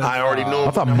met no, him. no. I already knew him.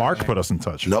 I thought Mark put us in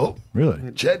touch. Nope.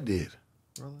 Really? Chet did.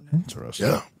 Interesting.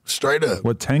 Yeah, straight up.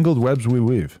 What tangled webs we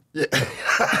weave.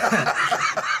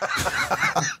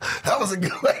 That was a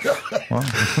good way.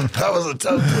 That was a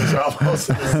tongue twister.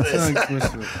 Almost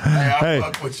Hey, I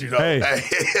fuck with you though. Hey.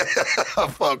 I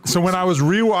fuck with So when I was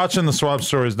rewatching the Swap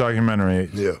Stories documentary,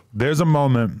 Yeah. there's a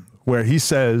moment where he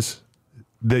says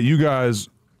that you guys,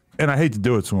 and I hate to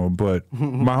do it to him, but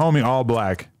my homie All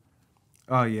Black,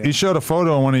 Oh yeah. he showed a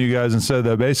photo of one of you guys and said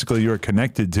that basically you were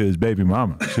connected to his baby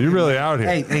mama. So you're really out here.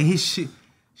 Hey,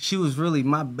 she was really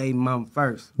my baby mom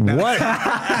first. What?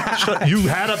 You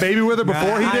had a baby with her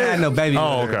before he I did? had no baby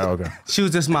Oh, with her. okay. She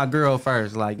was just my girl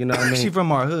first, like, you know what I mean? She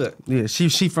from our hood. Yeah, she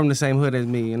from the same hood as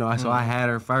me, you know. So I had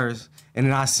her first, and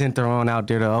then I sent her on out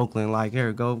there to Oakland. Like,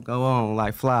 here, go on,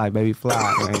 like, fly, baby,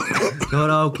 fly. Man. Go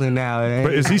to Oakland now.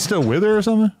 But is he still with her or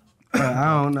something?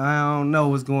 I don't know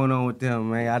what's going on with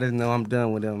them, man. I just know I'm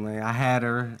done with them, man. I had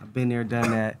her. I've been there, done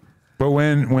that. But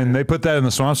when they put that in the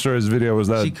Swamp Stories video, was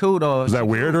that She cool though. was that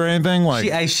weird or anything?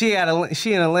 Like She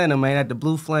in Atlanta, man, at the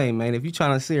Blue Flame, man. If you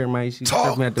trying to see her, man, she's Talk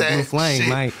tripping at the that Blue Flame, shit.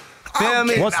 man. Feel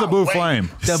me? What's the Blue Flame?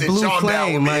 The Sit Blue y'all down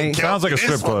Flame, with me man. and Sounds like a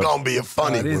Kelpie. strip club. This one gonna be a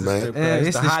funny it is one, a man. strip Yeah, It's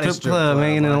it's the the hottest strip club,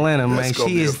 man, in Atlanta, man. That's gonna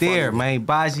She be is a funny there, one. man.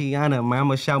 Bajiana, man. I'm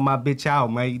gonna shout my bitch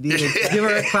out, man. You dig? Give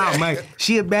her a clout, man.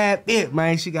 She a bad bitch,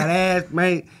 man. She got ass,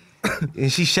 man.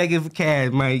 And she shaking for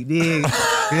cash, man. You dig?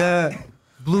 Yeah.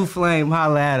 Blue Flame,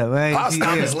 holla at her, man. I'll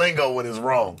stop his lingo when it's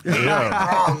wrong.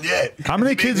 Yeah. Wrong yet. How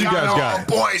many kids you guys got?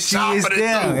 Boy, She is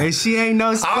there, and she ain't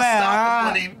no square. I'll stop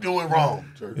Huh? when he do it wrong.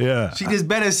 Yeah. She just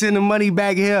better send the money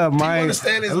back here, man.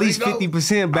 understand his At least lingo?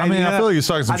 50%, baby. I mean, I huh? feel like you're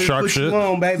talking some I just sharp put shit. You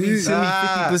on, baby. Send me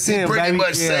 50%, He pretty baby.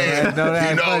 much saying, man, don't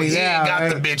act funny. he ain't got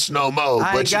man. the bitch no more. I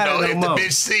ain't But you got know, it if no the more.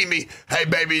 bitch see me, hey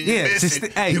baby, you Yeah, missed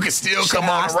it. hey, You can still come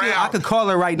I on still- around. I could call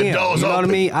her right The now. door's You know what I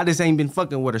open. mean? I just ain't been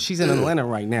fucking with her. She's in Atlanta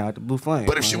right now at the Blue Flame.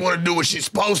 But if she want to do what she's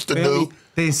supposed to Feel me? do,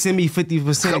 Then send me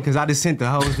 50% because I just sent the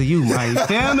hoes to you, man. You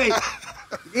feel me?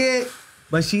 Yeah.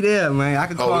 But she there, man. I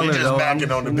could call her you just though.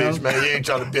 macking on the you know? bitch, man. You ain't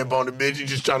trying to pimp on the bitch. You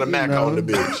just trying to mac know. on the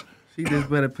bitch. She just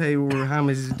better pay her how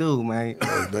much it's due, man.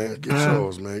 Hey, man, get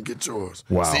yours, man. Get yours.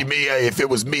 Wow. See, me, hey, if it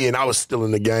was me and I was still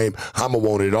in the game, I'ma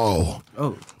want it all.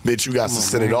 Oh. Bitch, you got to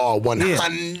send it all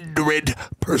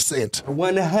 100%.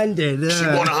 100. She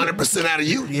want 100% out of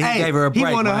you. Yeah, he gave her a break,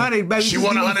 He want man. 100, baby. She Just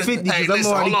want give me 100. 50 Hey, because I'm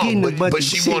listen, already hold getting a on. bunch But of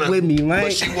she shit want with me, man.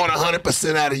 But she want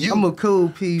 100% out of you. I'm a cool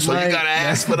piece, So man. you gotta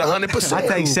ask for the 100%. I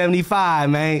take 75,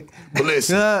 man. But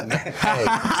listen, hey,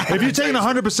 If you're taking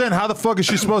 100%, how the fuck is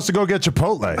she supposed to go get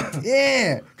Chipotle?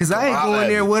 Yeah, because I ain't I'll going have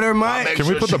there it. with her, I'll man. make Can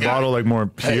we sure put she the got bottle it. like more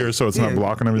here so it's not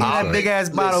blocking everything? That big ass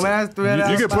bottle, man. That's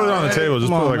 $3. You can put it on the table.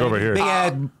 Just put it like over here. Big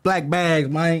ass black bags,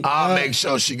 man. I'll make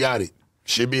sure she got it.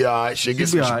 She'll be all right. She'll get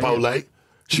some be all right, Chipotle.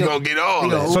 She gonna get all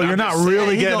that. So you're not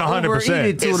really He getting gonna 100%. overeat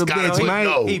it to It's the gotta bitch, put man.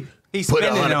 no. He Put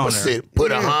spending it on her. 100%.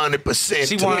 Put 100%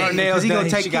 She to want her me. nails He gonna done.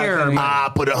 take She got care of that. him.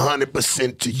 I put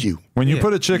 100% to you. When you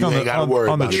put a chick You on ain't gotta worry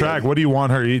the about it. track, what do you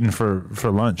want her eating for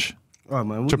lunch? Oh,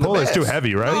 man. Chipotle is too best.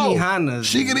 heavy, right? No, Beanihanas.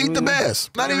 she can eat the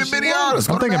best. Not even she Benihana's.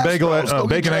 I'm Go to thinking Mastro's. Go get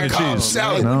bacon, your egg, and Cobb cheese.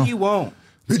 salad. No. What do you want?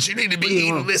 Bitch, you need to be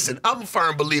eating. Listen, I'm a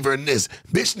firm believer in this.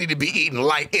 Bitch need to be eating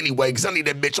light anyway, because I need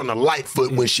that bitch on the light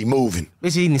foot when she moving.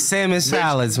 Bitch eating salmon Bitch,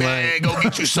 salads, man. go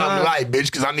get you something light, bitch,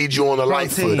 because I need you on the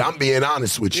light Protein. foot. I'm being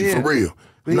honest with you, Yeah. for real.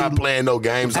 I'm not playing no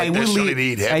games like that. She need to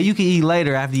eat heavy. Hey, you can eat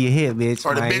later after you hit, bitch.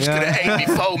 Or the man. bitch could have ate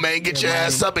before, man. Get your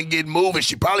ass up and get moving.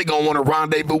 She probably gonna want to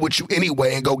rendezvous with you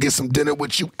anyway and go get some dinner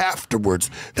with you afterwards.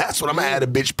 That's what I'm gonna have the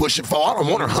bitch pushing for. I don't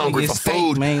want her hungry get for steak,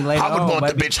 food. man, later I would on, want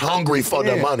the baby. bitch hungry for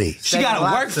the money. She gotta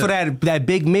work lobster. for that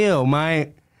big meal,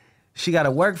 man. She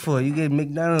gotta work for it. You get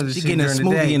McDonald's. and She shit getting a during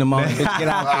the smoothie day. in the morning. Bitch, get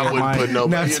out I there, wouldn't put man.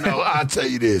 no, you know, I'll tell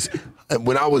you this.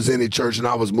 When I was in the church and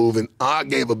I was moving, I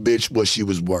gave a bitch what she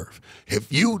was worth.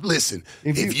 If you listen,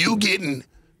 if you getting,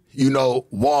 you know,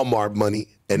 Walmart money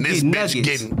and this Getting bitch nuggets.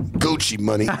 getting Gucci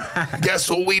money, guess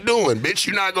what we doing, bitch?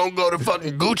 You're not gonna go to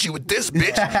fucking Gucci with this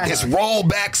bitch. It's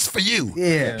rollbacks for you.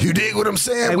 Yeah. You dig what I'm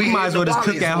saying? Hey, we might as well in the just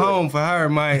cook bodies at with it. home for her,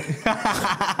 man.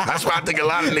 That's why I think a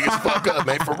lot of niggas fuck up,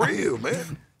 man. For real,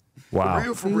 man.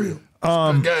 Wow. For real. It's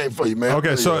a good game for you, man.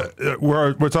 Okay, so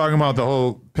we're talking about the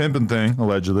whole pimping thing,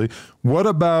 allegedly. What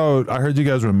about, I heard you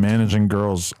guys were managing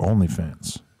girls'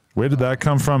 OnlyFans. Where did that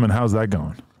come from and how's that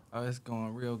going? Oh, it's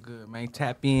going real good, man.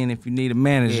 Tap in if you need a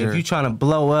manager. If you trying to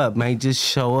blow up, man, just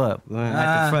show up man,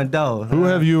 at the front door. Who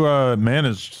have you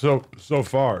managed so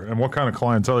far and what kind of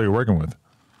clientele are you working with?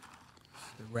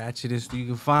 the ratchetest you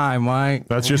can find, man.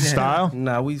 That's your style?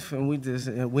 Nah, we just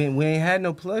we ain't had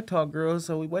no plug talk, girls,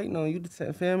 so we waiting on you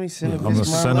to feel me. Send I'm going to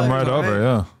send them right over,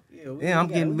 yeah. Yeah, I'm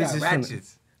getting we got business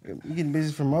ratchets. You getting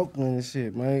business from Oakland and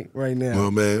shit, man, right now.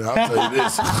 Well, man, I'll tell you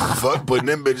this. Fuck putting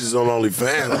them bitches on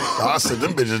OnlyFans. I'll send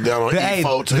them bitches down on Hey,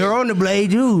 E14. they're on the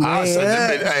blade, too, man. I'll send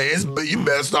them bitches. Hey, you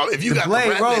better start. If you got Blade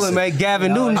the rat, rolling, listen, man.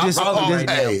 Gavin Newton just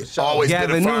hey, always been a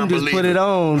Gavin firm Newton just believer. put it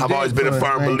on. I've always been a Dick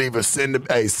firm for it, man. believer. Send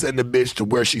the bitch to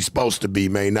where she's supposed to be,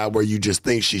 man. Not where you just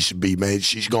think she should be, man.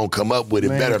 She's gonna come up with it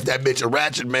better. If that bitch a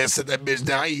ratchet, man, sit that bitch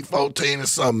down. E14 or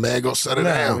something, man. Go set her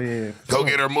down. yeah. Go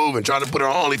get her moving. Trying to put her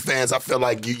on OnlyFans. I feel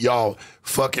like y'all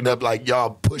fucking up, like y'all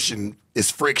pushing.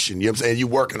 It's friction. You know what I'm saying? You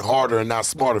working harder and not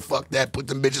smarter. Fuck that. Put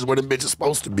them bitches where them bitches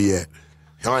supposed to be at.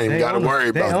 Y'all ain't even They gotta on the-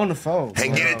 worry they about it. on the phone.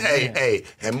 And get it, hey,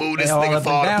 and move this all nigga up for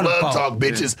and all the down the plug phone. talk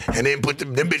bitches, and then put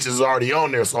them bitches is already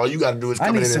on there. So all you gotta do is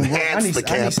come in and enhance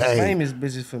the I need some campaign. famous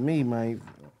bitches for me, man,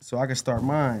 so I can start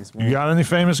mine, man. You got any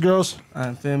famous girls?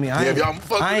 Feel me? Yeah, if y'all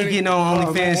fuck I ain't with getting me- on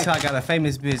OnlyFans till I got a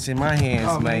famous bitch in my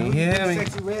hands, man. You hear me?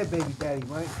 Sexy red baby daddy,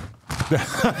 man.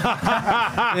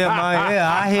 Yeah, man.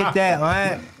 Yeah, I hit that,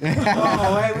 man.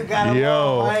 Oh, hey, we got him.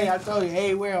 Yo. Hey, I told you,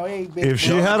 hey, well, hey, bitch. If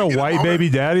she had a white baby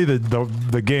daddy,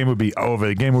 the game would be over.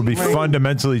 The game would be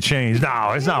fundamentally changed.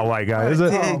 No, it's not white guy, is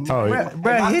it? Oh, yeah.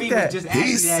 Bruh, hit that.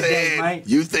 He said,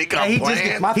 "You think I'm He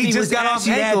playing?" just got off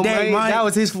ankle, man. That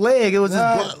was his leg. It was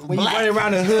his When you run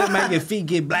around the hood, man, your feet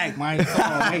get black, man.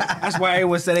 Come on, man. That's why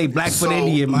everyone say they Blackfoot So-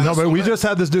 Indian, man. No, but we just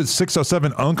had this dude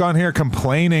 607 Unk on here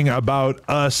complaining about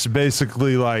us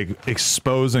basically like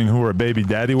exposing who her baby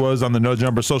daddy was on the No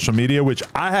Jumper social media, which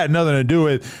I had nothing to do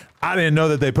with. I didn't know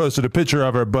that they posted a picture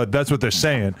of her, but that's what they're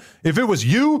saying. If it was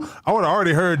you, I would have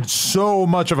already heard so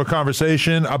much of a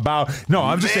conversation about. No,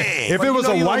 I'm just saying. If it was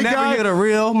a white guy, hear the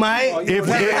real, mate. If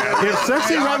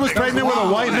Sexy Red was pregnant with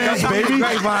a white man's baby,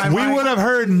 we would have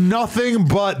heard nothing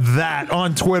but that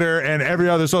on Twitter and every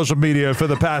other social media for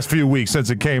the past few weeks since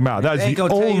it came out. That's the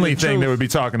only thing they would be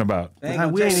talking about.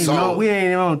 We ain't even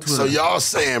on Twitter. So y'all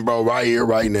saying, bro, right here,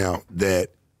 right now, that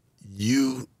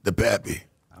you, the pappy.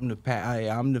 I'm the baby daddy.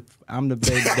 I'm the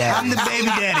baby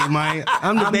daddy, man.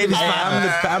 I'm the baby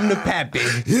father. I'm the pappy.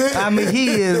 Yeah. I mean, he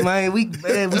is, man. We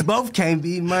both can't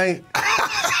be, man.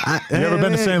 You ever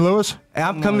been to St. Louis?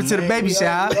 I'm coming to the baby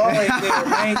shop. We always there,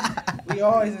 man. We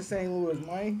always in St. Louis,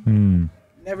 man.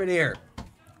 Never there.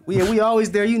 We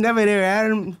always there. You never there,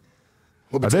 Adam.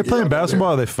 Are they playing basketball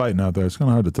or are they fighting out there? It's kind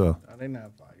of hard to tell. No, they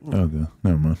not fighting. Okay,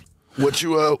 never mind.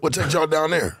 What takes y'all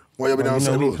down there? Why y'all be down in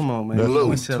St. Louis? Come on, man.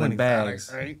 We selling bags.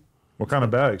 Right? What kind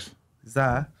of bags?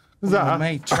 Zah.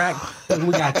 Man,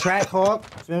 we got Track Hawk,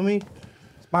 feel me?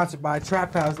 Sponsored by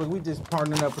Trap House. Look, we just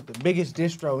partnered up with the biggest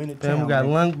distro in the town. Then we got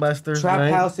Lung Buster.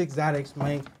 Trap House Exotics,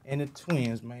 man, and the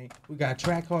Twins, man. We got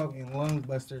Track Hawk and Lung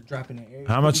Buster dropping in area.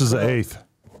 How much is the eighth?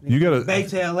 You gotta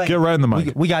get right in the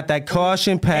mic. We got that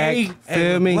caution pack.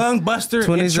 Feel me? Lung Buster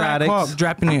and Track Hawk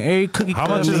dropping in every cookie. How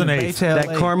much is an eighth? That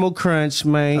caramel crunch,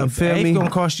 man. Feel me? Eighth gonna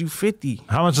cost you $50.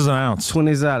 How much is an ounce? 20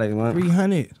 exotic, man.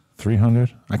 300.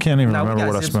 300? I can't even remember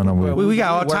what I spent on weed. We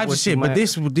got all types of shit, but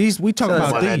these we talking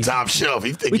about that these. top shelf.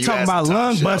 We talking about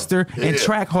Lung Buster and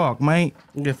Track Hawk, man.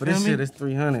 Yeah, for this shit it's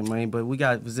 300, man. But we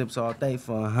got zips all day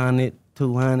for 100,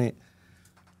 200.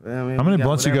 How many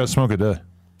blunts you guys smoke a day?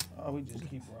 Oh, we just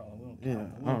keep rolling.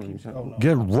 Yeah,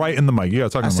 get right in the mic. You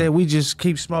gotta talk. I said we just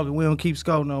keep smoking. We don't keep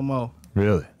scope no more.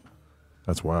 Really?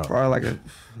 That's wild. Probably like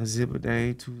a zip a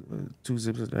day, two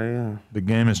zips a day. Yeah. The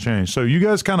game has changed. So you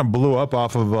guys kind of blew up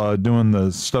off of doing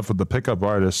the stuff with the pickup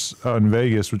artists in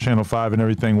Vegas with Channel 5 and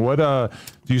everything. What do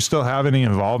you still have any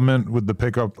involvement with the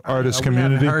pickup artist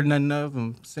community? We haven't heard nothing of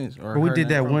them since. Or we did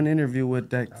that one interview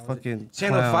with that fucking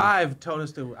Channel 5 told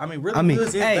us to. We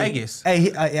was in Vegas.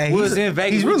 He was in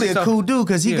Vegas. He's really a cool dude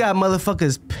because he got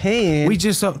motherfuckers paying. We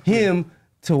just him.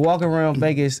 To walk around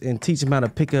Vegas and teach him how to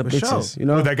pick up bitches, you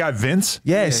know? Oh, that guy Vince?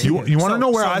 Yes. You want to know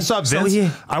where I saw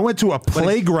Vince? I went to a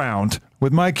playground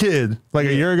with my kid like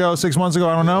a year ago, 6 months ago,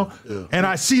 I don't know. And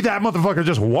I see that motherfucker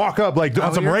just walk up like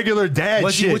on some regular dad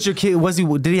was shit. He with your kid?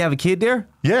 Did he have a kid there?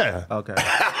 Yeah. Okay.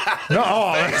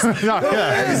 No,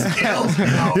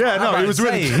 he was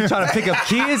with trying to pick up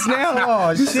kids now.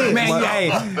 Oh shit, man!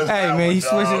 Hey, man, he's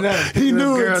switching up. He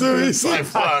knew it too. He's like,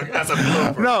 fuck, that's a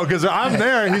blooper. No, because I'm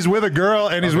there. He's with a girl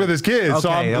and he's with his kids.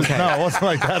 No, it wasn't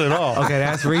like that at all. Okay,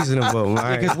 that's reasonable.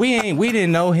 Because we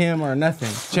didn't know him or nothing.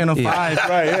 Channel 5,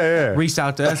 right? Reached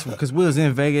out to us because we was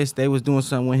in Vegas. They was doing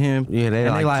something with him. Yeah, they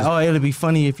like, oh, it'll be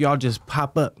funny if y'all just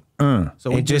pop up. So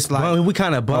we just like we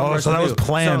kind of bumped. Oh, so that was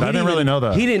planned. I didn't really know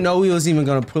that. He didn't know we was even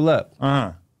gonna pull up.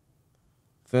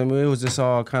 Feel me? It was just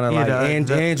all kind of like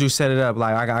Andrew set it up.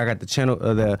 Like I got the channel,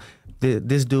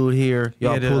 this dude here.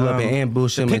 Y'all pull up and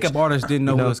ambush him. Pickup artists didn't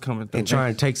know what was coming through. And try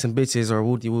and take some bitches or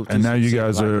whoop. And now you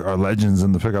guys are legends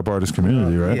in the pickup artist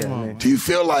community, right? Yeah, do you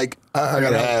feel like I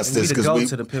gotta ask this because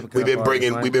we've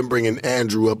been bringing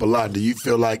Andrew up a lot. Do you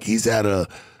feel like he's had a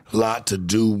lot to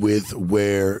do with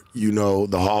where the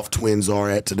Hoff Twins are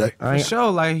at today? For sure,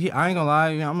 like I ain't gonna lie,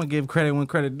 I'm gonna give credit when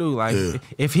credit due. Like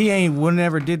if he would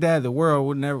never did that, the world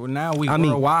would never. Now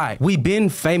worldwide. We been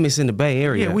famous in the Bay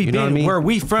Area. Yeah, we been. Know what I mean? Where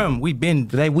we from? We been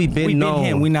known.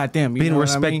 Him, we not them. Been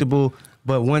respectable.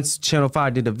 But once Channel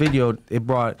 5 did the video, it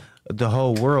brought the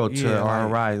whole world to our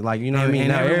rise. Like you know what I mean?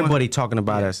 Now everybody talking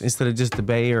about us instead of just the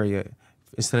Bay Area,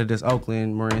 instead of just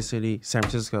Oakland, Marin City, San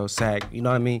Francisco, Sac. You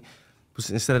know what I mean?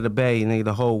 Instead of the Bay,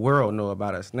 the whole world know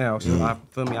about us now. So I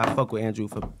fuck with Andrew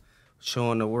for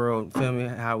showing the world,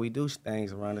 how we do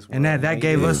things around this world. And that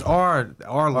gave us our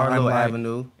little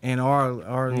avenue and our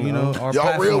our y'all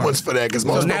platform. Real ones for that because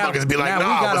most motherfuckers be like,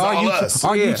 nah, it was all us.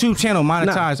 Our YouTube channel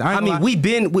monetized.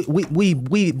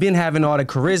 We been having all the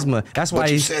charisma. That's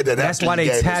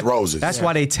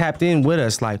why they tapped in with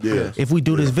us. Like if we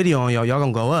do this video on y'all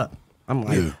gonna go up. I'm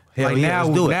like. Hell now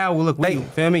look,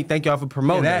 feel me? Thank y'all for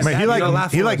promoting that. Man,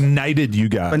 he knighted you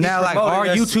guys. But now our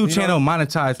YouTube channel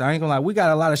monetized. I ain't gonna lie, we got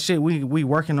a lot of shit we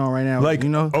working on right now. Like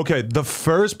okay, the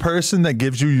first person that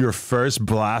gives you your first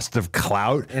blast of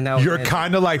clout, you're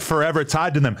kind of like forever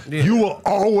tied to them. Yeah. You will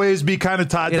always be kind of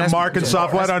tied to Mark and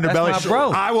Soft White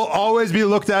Underbelly. I will always be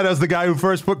looked at as the guy who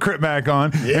first put Crip Mac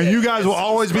on, and you guys will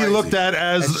always be looked at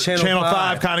as Channel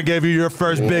 5 kind of gave you your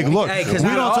first big look. We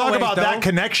don't talk about that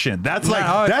connection. That's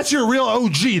That's your real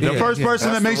OG. The first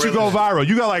person that makes you go viral.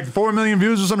 You got like 4 million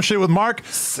views or some shit with Mark.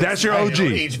 That's your OG.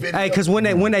 Hey, because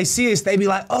when they see us, they be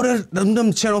like, oh,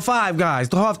 them Channel 5 guys,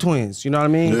 the Hoff Twins. You know what I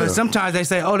mean? Yeah. But sometimes they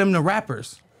say, oh, them the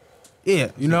rappers. Yeah,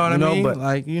 you know what I mean? But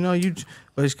like, you know,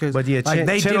 but it's because yeah, like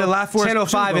they did a lot for us. Channel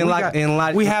 5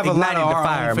 we have a lot of the our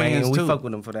fire, man. We fuck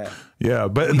with them for that. Yeah,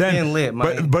 but then lit,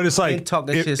 but it's like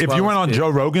if you went on Joe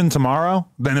Rogan tomorrow,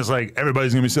 then it's like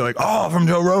everybody's gonna be saying like, oh, from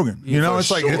Joe Rogan. You know, it's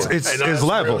like it's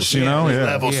levels. You know,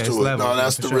 levels to it. No,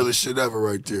 that's the realest shit ever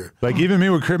right there. Like even me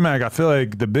with Crip Mac, I feel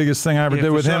like the biggest thing I ever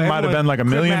did with him might have been like 1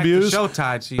 million views.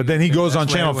 But then he goes on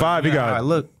Channel 5, he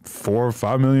got 4 or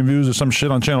 5 million views or some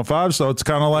shit on Channel 5. So it's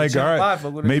kind of like, all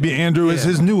right, maybe Andrew is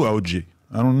his new OG.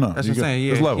 I don't know. That's what I'm saying.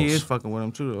 Yeah, he is fucking with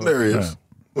him too. Though. There he is.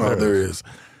 Well, there he is.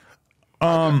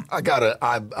 I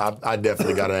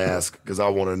definitely gotta ask because I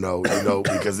want to know, you know,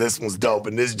 because this one's dope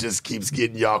and this just keeps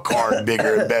getting y'all card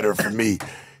bigger and better for me.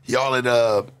 Y'all at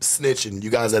snitching.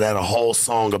 You guys had a whole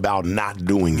song about not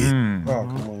doing it. Oh,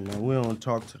 come on, man. We don't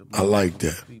talk to the. I like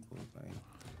that. People, man.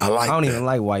 I don't even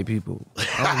like white people.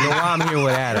 I don't know why I'm here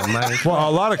with Adam, man. Well, a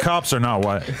lot of cops are not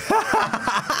white.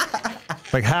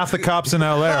 Like half the cops in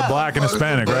LA are black and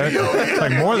Hispanic, right?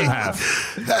 Like more than half.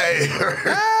 Hey.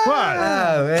 What?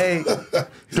 Oh, hey.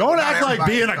 Don't act like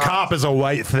being a cop is a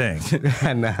white thing.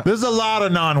 No. There's a lot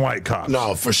of non-white cops.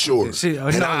 No, for sure. See, I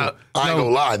ain't gonna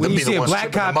lie. When you see a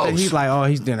black cop, he's like, oh,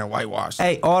 he's dinner whitewashed.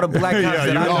 Hey, all the black cops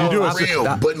that I know. You do it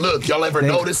real. But look, y'all ever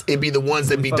notice it be the ones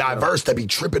that be diverse that be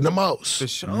tripping the most? For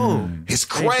sure. It's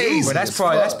crazy. But that's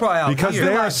probably out because here.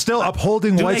 they are still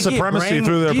upholding white supremacy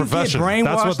through their profession.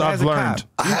 That's what I've learned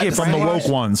from the woke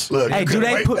ones. Look, hey, do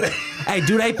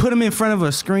they put them in front of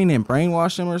a screen and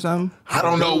brainwash them or something? I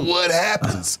don't know what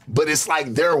happens, but it's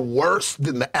like they're worse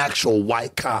than the actual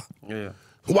white cop. Yeah.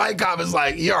 White cop is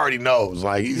like, he already knows.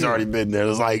 Like, he's already been there.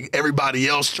 It's like everybody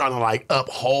else trying to, like,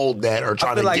 uphold that or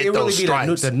trying to get those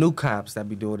stripes. The new cops that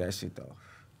be doing that shit, though.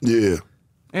 Yeah.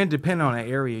 And depending on the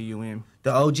area you in.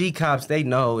 The OG cops, they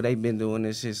know they've been doing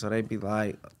this shit, so they be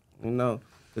like, you know,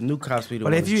 the new cops be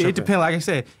doing But it depends, like I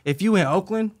said, if you in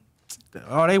Oakland,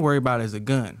 all they worry about is a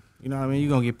gun. You know what I mean? You're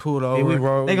going to get pulled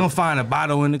over. They going to find a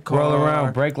bottle in the car. Roll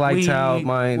around, brake lights out,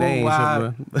 man. They ain't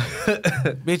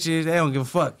bitches, they don't give a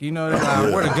fuck. You know, they're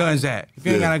like, where the guns at? If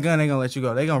you ain't got a gun, they going to let you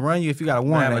go. They going to run you. If you got a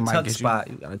warrant, they might get spot.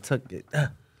 You got to tuck it.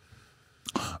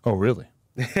 Oh, really?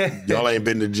 Y'all ain't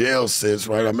been to jail since,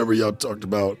 right? I remember y'all talked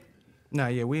about. Nah,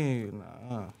 yeah, we ain't.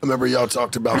 I remember y'all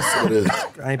talked about some of this.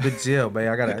 I ain't been to jail, babe.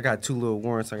 I got 2 little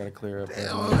warrants I got to clear up.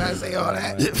 Damn, I gotta say all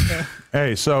that.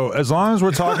 Hey, so as long as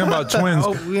we're talking about twins,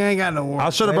 we ain't got no warrants. I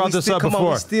should have brought this up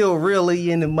before. We still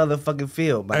really in the motherfucking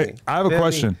field, man. Hey, I have a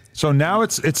question. So now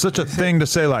it's such a thing to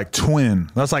say like twin.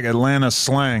 That's like Atlanta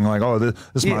slang. Like, oh, this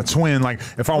is my twin. Like,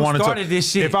 if I wanted to,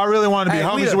 if I really wanted to be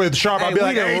homies with Sharp, I'd be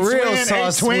like, hey,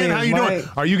 twin, how you doing?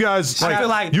 Are you guys like? I feel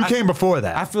like you came before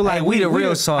that. I feel like we the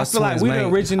real sauce twins. I feel like we the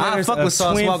originators. I fuck with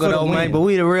Sauce Walker though, man, but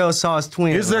we the real sauce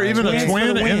twins. Is there even a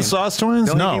twin in Sauce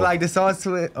Twins? No. You like the sauce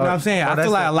twin? No, I'm saying I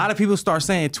feel like a lot of people start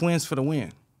saying twins for the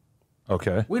win.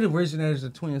 Okay. We the originators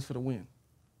of twins for the win.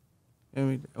 I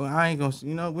mean, I ain't gonna,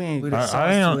 you know, we ain't.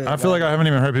 I feel like I haven't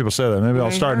even heard people say that. Maybe I'll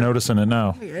start noticing it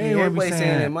now. Everybody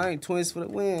saying it, man. Twins for the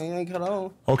win. You ain't cut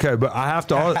on. Okay, but I have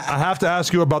to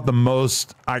ask you about the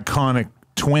most iconic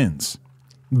twins,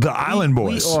 the Island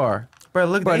Boys. We are. Bro,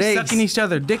 look, they sucking each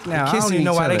other dick now. I don't even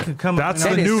know why they could come. That's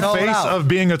the new face of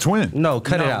being a twin. No,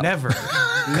 cut it out. Never.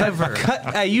 Never.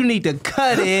 Hey, you need to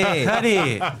cut it. Cut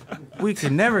it. We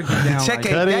can never get down. Check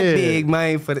ain't that big,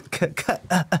 man. For the cut.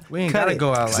 We ain't gotta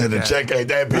go out like that. The check ain't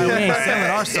that big. We ain't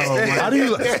selling our soul.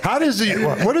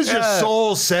 What does your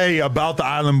soul say about the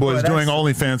Island Boys doing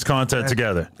OnlyFans content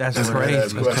together? That's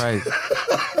crazy. That's crazy.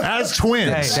 As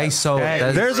twins, they so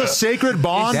there's a sacred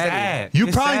bond. You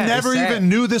probably never even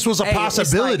knew this was a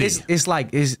possibility. It's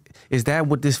like is that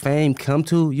what this fame come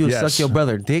to? You suck your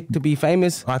brother dick to be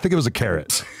famous? I think it was a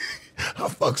carrot. I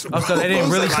fuck some. So they didn't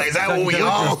really. Like, is that what we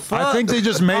on? I think they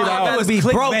just made out. I'd be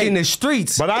broke in the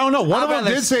streets. But I don't know. One of them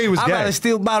did say he was gay. I'd rather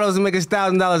steal bottles and make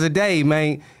 $1,000 a day,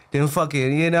 man, than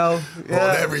fucking, you know. On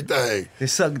everything. They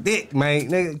suck dick, man.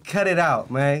 Nigga, cut it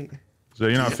out, man. So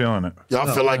you're not feeling it.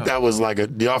 Y'all feel like that was like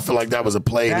y'all feel like that was a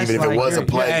play, and even if it was a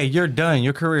play. Hey, you're done.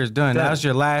 Your career's done. That's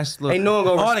your last look. Ain't no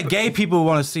one all the gay people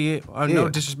want to see it. No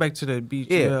disrespect to the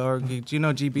BGL or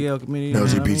GBL community.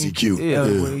 LGBTQ. You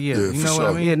know what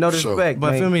I mean? Yeah, no disrespect.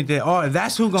 But feel me,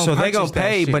 that's who gonna. So they gonna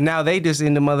pay, but now they just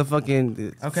in the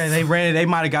motherfucking. Okay, they ran it. They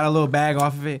might have got a little bag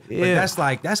off of it. Yeah,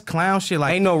 but that's clown shit.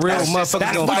 Like ain't no real motherfuckers.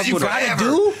 That's what you gotta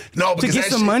do. No, because to get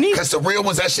some money. Because the real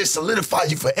ones, that shit solidify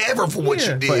you forever for what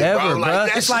you did. Forever, bro. bro.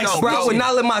 that It's shit like, don't bro, go. would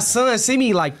not let my son see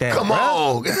me like that. Come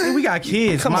on. Hey, we got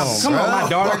kids. Come on, my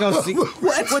daughter gonna see.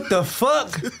 What the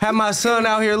fuck? Have my son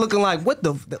out here looking like, what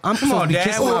the? I'm Come on, supposed to be Dad.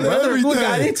 kissing my brother. What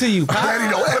got into you, Pop?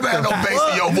 Daddy, don't ever have no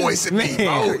bass in your voice in me,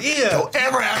 bro. Yeah. Don't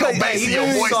ever have no bass in your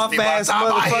voice in me. By the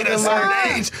time I hit a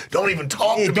certain age, don't even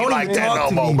talk to me like that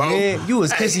no more, bro. Man. You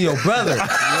was kissing your brother.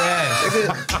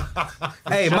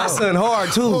 Hey, my son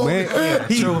hard too, man.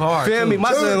 He True hard, Feel me? too.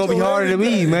 My son gonna be harder than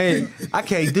me, man. I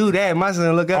can't do that. My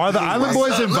son look up. Are the to me. Island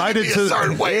Boys invited a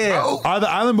certain to? way, Yeah. bro. Are the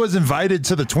Island Boys invited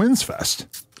to the Twins Fest?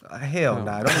 Hell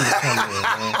nah, don't even come here,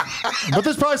 man. But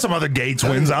there's probably some other gay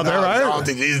twins out there, I don't right?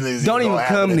 think these niggas Don't even gonna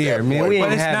come happen at near, that man. point, We bro. ain't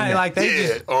But it's having not that. like they Yeah,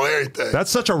 just. on everything.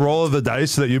 That's such a roll of the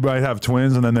dice that you might have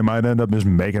twins and then they might end up just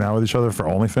making out with each other for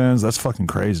OnlyFans. That's fucking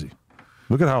crazy.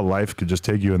 Look at how life could just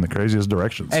take you in the craziest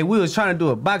directions. Hey, we was trying to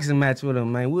do a boxing match with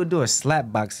them, man. We'll do a slap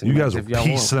boxing You match guys if will y'all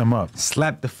piece want. them up.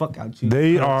 Slap the fuck out you.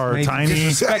 They punks, are man. tiny.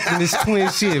 Disrespecting this twin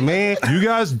shit, man. You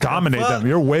guys dominate them.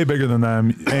 You're way bigger than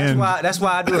them. And That's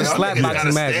why I do a Y'all slap niggas boxing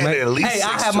gotta match, stand man. at least Hey, I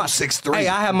 6'2", have my 6'3". Hey,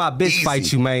 I have my bitch Easy.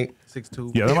 fight you, mate.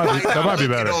 6'2". yeah, that might be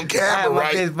better. On I camera, have my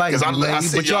right? bitch fight 'Cause you, man. I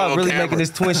see But y'all on really camera. making this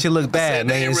twin shit look I bad, said,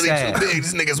 man. they ain't It's really sad. too big.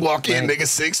 These niggas walk in, Man. niggas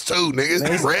 6'2",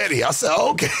 niggas ready. I said,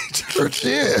 okay, church,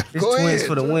 yeah, It's go twins ahead.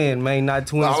 for the win, man. Not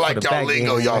twins I for like the y'all back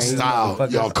lingo, end, y'all man. style,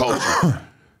 Motherfuckers. y'all culture.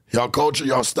 Y'all culture,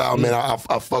 y'all style, man. I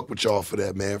fuck with y'all for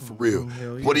that, man, for real.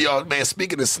 What do y'all, man,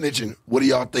 speaking of snitching, what do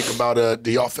y'all think about,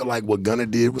 do y'all feel like what Gunna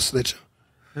did was snitching?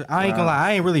 I ain't gonna lie,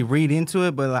 I ain't really read into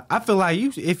it, but like, I feel like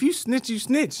if you snitch, you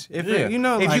snitch. If Yeah. you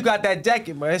know, if like, you got that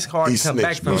jacket, bro, it's hard He to come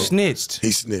back snitched, from. you bro. snitched.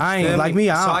 He snitched. I ain't Feel like me? me.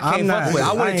 So I can't I'm fuck not, with it.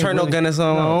 I wouldn't ain't turn no really- Gunna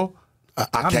song on.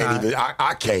 I can't even,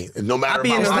 I can't. No matter I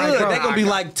be in the my hood. life, They gonna be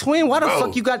like, twin, why the Bro.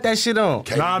 fuck you got that shit on?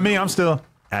 Nah, me, I'm still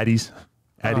Addies.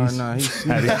 Addies. no, he's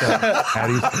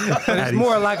Addies. It's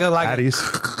more like a Addies.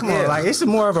 Come on, like it's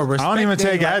more of a respect. I don't even thing.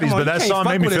 take Like, Addies, come on, but you that can't song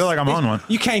fuck made me with feel a- like I'm on one.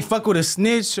 You can't fuck with a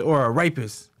snitch or a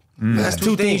rapist. That's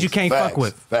Two things you can't Facts, fuck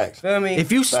with. Facts. Feel me?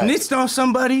 If you Facts. snitched on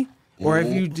somebody, or if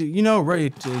you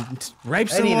rape They need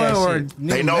someone, that or shit.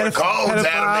 They know the codes,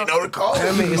 Adam. They know the codes.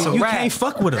 I mean, it's a you rap. can't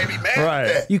fuck with They him. be mad Right.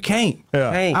 at that. You can't.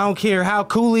 Yeah. Ain't. I don't care how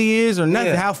cool he is or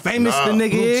nothing, Yeah. how famous Nah. the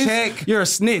nigga Blue is. check. You're a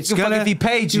snitch. Give a fuck Gunna. if he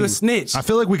paid you. a snitch. I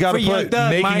feel like we got to Free Young put Thug,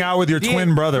 making Mike. out with your Yeah.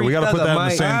 twin brother. We got to put that in the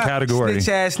Mike. same category. Snitch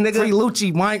ass nigga. Free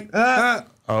Lucci, Mike.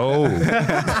 Oh.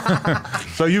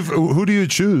 So who do you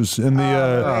choose in the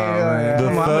Come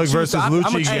on, I'ma Thug choose versus I'ma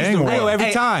Lucci choose gang the war? real every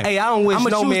Hey, time. Hey, I don't wish I'ma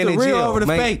no choose man the in real jail over the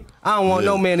man. fake. I don't want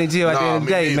no man in jail at the Nah, end of the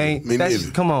me day, neither. man. Me That's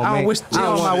neither. come on, I man. don't wish jail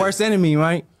on my want it. worst enemy,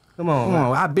 Mike. Come on, Come man.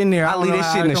 on, I've been there. I don't leave know this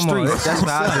how shit in the to- come on. streets. That's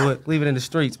how I do it. Leave it in the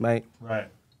streets, mate. Right.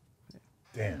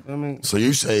 Damn. I mean, So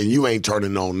you saying you ain't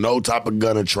turning on no type of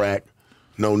Gunna track,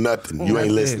 no nothing. You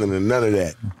ain't That's it. listening to none of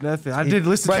that. Nothing. I did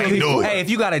listen Bro, to Can't do it. hey, if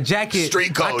you got a jacket,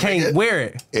 Street code, I can't nigga. wear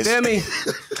it. It's- Feel me?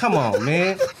 Come on,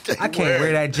 man. I can't wear wear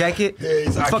it. that jacket. Yeah,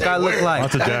 he's- the I fuck can't I look wear it. like?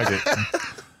 That's a jacket.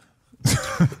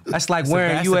 That's like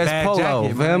wearing that's a U.S. bad Polo, jacket,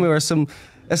 feel man. me? Or some.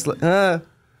 That's like,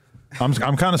 I'm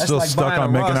kind of still like stuck buying on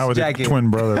a making Ross out with jacket. your twin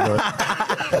brother, but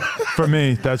for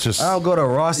me, that's just. I don't go to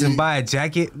Ross and buy a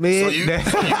jacket, man.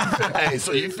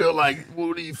 So you feel like,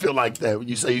 what do you feel like that? When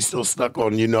you say you still stuck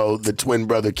on, the twin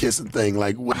brother kissing thing,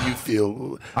 like what do you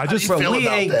feel? I How just- do you feel we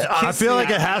about ain't that? I feel like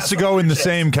it has to go in the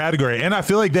same category, and I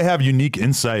feel like they have unique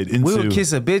insight into. we would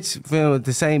kiss a bitch, feel with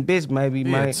the same bitch, maybe, Yeah,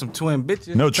 man. some twin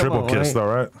bitches. No Come triple on, kiss man.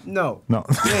 though, right? No. No.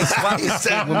 We ain't swapping He said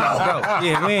spit with my bro.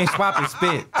 Yeah, we ain't swapping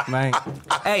spit, man.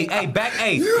 Hey,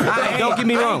 don't get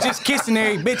me I wrong. ain't just kissing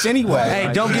every bitch anyway. Hey,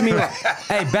 Like, don't get me wrong.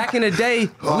 Hey, back in the day,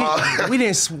 we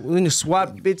didn't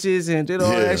swap bitches and did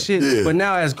all Yeah, that shit. yeah. But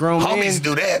now as grown men, Homies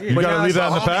do that. You But gotta now leave it's that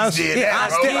in the Homies past. did yeah, that,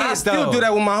 bro. I still do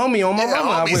that with my homie on my Yeah,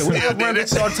 mama. I homies we still run do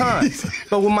bitches all the time.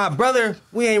 But with my brother,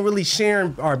 we ain't really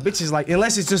sharing our bitches like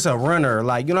unless it's just a runner.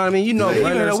 Like you know what I mean? You know, Yeah.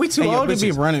 runners. we too and your old to be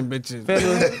bitches. running bitches.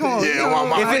 Feel me? Come on, Yeah, well,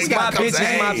 my If it's age my becomes bitch,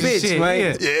 it's my age. bitch, Shit, right?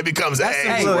 yeah. Yeah, it becomes That's age.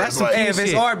 some- Hey, where that's it's some like, Hey, if it's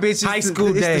shit. our bitches, High school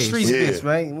it's days. the streets, Yeah. bitch,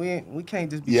 right? We can't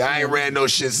just be. yeah, I ain't ran no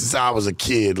shit since I was a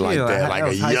kid like Yeah, that. that Like a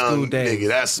was high school young days. nigga.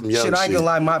 That's some young Shit, I ain't shit. gonna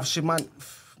lie, my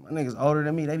niggas older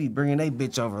than me. They be bringing they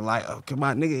bitch over like, oh, come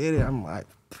on, nigga, hit it. I'm like,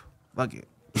 fuck it.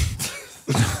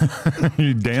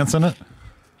 You dancing it?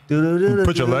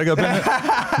 Put your leg up in it?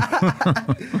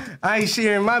 I ain't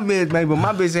sharing my bitch, man, but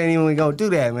my bitch ain't even gonna do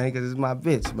that, man, because it's my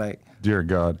bitch, man. Dear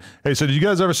God. Hey, so did you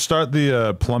guys ever start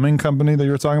the plumbing company that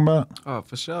you were talking about? Oh,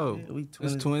 for sure. we It's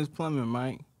twins. twins plumbing,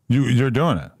 Mike. You're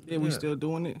doing it. Yeah, we still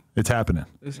doing it. It's happening.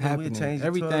 It's Yeah, we happening. changed the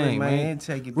Everything, toilet, man, man. and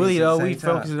take it Really bitch though, at the we same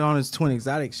time. focusing on this twin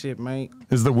exotic shit, man.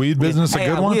 Is the weed business a Hey,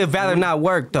 good one? we'd rather not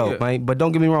work though, Yeah. man. But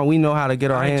don't get me wrong, we know how to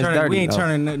get our hands dirty. We ain't though.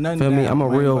 turning nothing Feel me? down, I'm a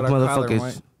man, real but our collar, motherfucker.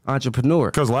 right?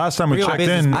 entrepreneur. Because last time we checked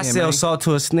in, I sell salt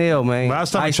to a snail, man.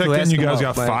 Last time we checked in, you guys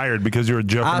got fired because you were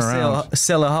jumping around.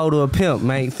 Sell a hoe to a pimp,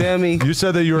 man. Feel me? You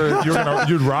said that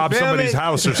you'd rob somebody's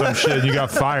house or some shit, and you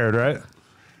got fired, right?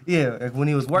 Yeah, when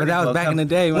he was working. But that was back in the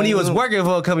day. When he was working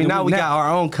for a company. Now we got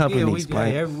our own companies,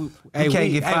 man. We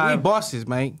can't get fired. We bosses,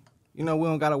 man. You know, we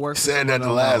don't gotta work. Saying that the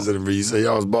last interview, you said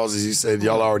y'all was bosses. You said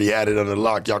y'all already had it under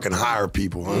lock. Y'all can hire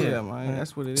people, huh? Yeah, man,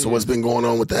 that's what it is. So what's been going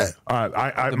on with that? All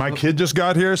right, my kid just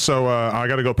got here, so I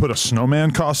got to go put a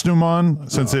snowman costume on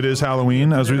since it is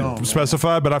Halloween, as we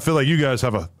specified. But I feel like you guys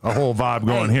have a whole vibe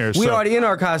going here. We already in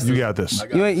our costume. You got this.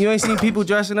 You ain't seen people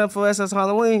dressing up for us as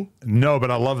Halloween? No,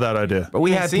 but I love that idea. But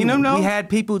we had seen them though. We had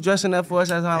people dressing up for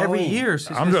us as Halloween every year.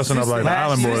 I'm dressing up like the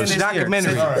Island Boys.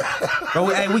 Documentary.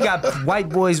 But we got white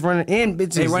boys running in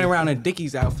bitches. They running around in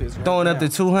Dickies outfits, throwing up the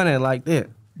 200 like that.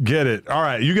 Get it. All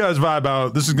right, you guys vibe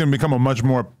out. This is going to become a much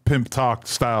more pimp talk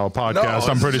style podcast.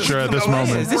 I'm pretty sure at this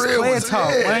moment. This twin talk,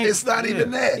 man. It's not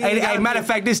even that. Hey, matter of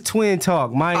fact, this twin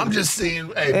talk, man. I'm just seeing,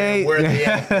 man, where they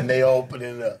at and they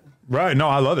opening up. Right. No,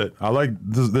 I love it. I like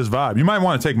this vibe. You might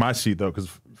want to take my seat though, because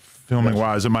filming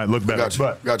wise, it might look better.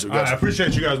 Got you. I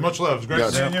appreciate you guys. Much love. It's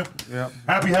great seeing you. Yeah.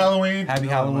 Happy Halloween. Happy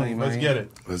Halloween, man. Let's get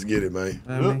it. Let's get it,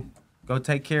 man. Go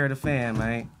take care of the fan,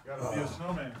 man. Gotta be a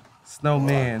snowman.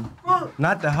 Snowman.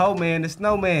 Not the hoe man, the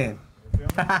snowman.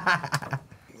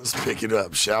 Let's pick it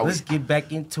up, shall we? Let's get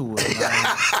back into it, man.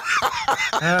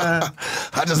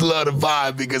 I just love the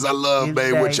vibe because I love,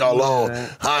 man, what y'all on.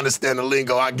 I understand the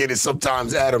lingo. I get it.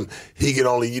 Sometimes Adam, he can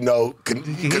only,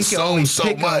 consume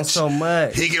so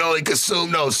much. He can only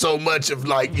consume, so much of,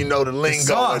 like, the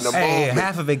lingo and the movement.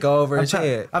 Half of it go over his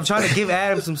head. I'm trying to give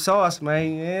Adam some sauce,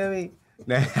 man. You know what I mean?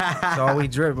 That's all we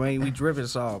drip, man. We dripping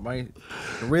sauce, man.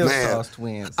 The real sauce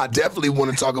twins. I definitely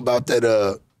want to talk about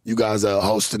that. You guys are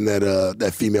hosting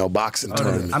that female boxing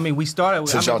tournament. I mean, we started.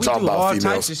 Since y'all we talking do about all females.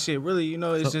 types of shit. Really,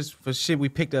 it's just for shit we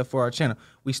picked up for our channel.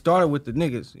 We started with the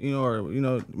niggas,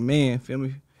 men. Feel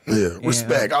me? Yeah,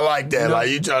 respect. I like that.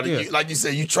 Like you try to, like you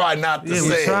said, you try not to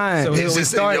say it. So it's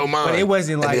just in your mind. But it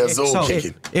wasn't like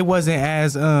it wasn't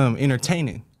as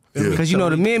entertaining. Because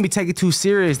the men be taking too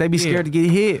serious. They be scared to get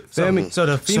hit. Feel me? So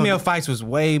the female fights was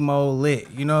way more lit.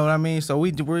 You know what I mean? So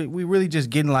we really just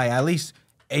getting like at least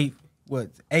eight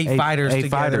fighters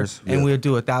together, and we'll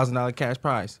do $1,000 cash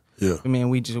prize. Yeah. I mean,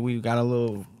 we got a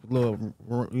little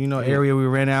area we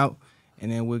rent out.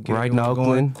 And then we'll get right in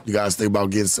Oakland. You guys think about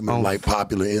getting some like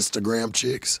popular Instagram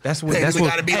chicks? That's what. We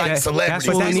gotta be like celebrities.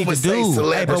 That's what we need to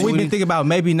do. Hey, but we've been thinking about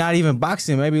maybe not even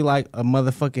boxing, maybe like a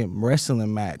motherfucking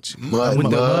wrestling match with the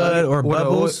mud or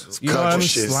bubbles. You know what I mean?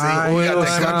 Slime. You got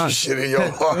that country shit in your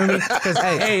heart. Because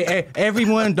hey,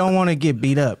 everyone don't want to get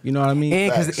beat up. You know what I mean?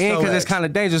 And because it's kind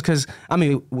of dangerous. Because I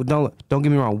mean, don't get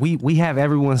me wrong. We have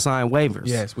everyone sign waivers.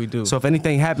 Yes, we do. So if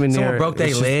anything happened there, someone broke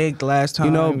their leg the last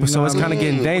time. So it's kind of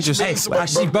getting dangerous. Hey,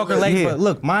 she broke her leg, but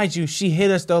look, mind you, she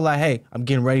hit us though. Like, hey, I'm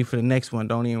getting ready for the next one.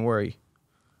 Don't even worry.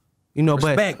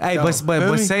 Respect,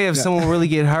 but say if someone really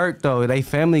get hurt though, they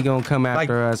family gonna come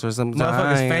after us or something.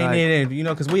 Motherfuckers fainted, and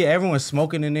because everyone's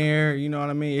smoking in there. You know what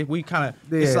I mean? We kind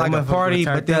of it's like a party,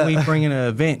 but then we bring in an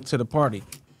event to the party.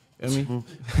 You know what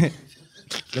I mean?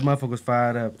 The motherfuckers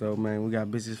fired up though, man. We got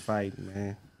bitches fighting,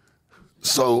 man.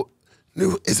 So.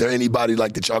 Is there anybody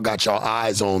like that y'all got y'all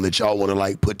eyes on that y'all want to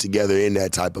like put together in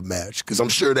that type of match? Because I'm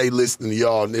sure they listening to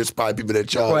y'all, and there's probably people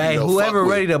that y'all. Hey, whoever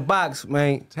ready to box,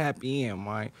 man, tap in,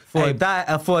 man. For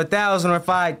 $1,000 or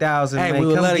 $5,000, hey, man,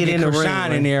 we come get in the Chrisean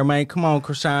ring in there, man. Come on,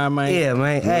 Chrisean, man. Yeah,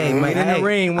 man. Hey, man. Get in the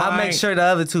ring, man. I'll make sure the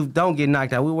other two don't get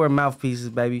knocked out. We wear mouthpieces,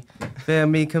 baby. Feel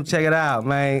me? Come check it out,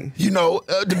 man.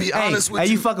 To be honest with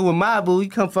you, you fucking with my boo, you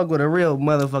come fuck with a real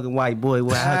motherfucking white boy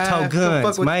with toe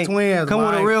guns, man. Come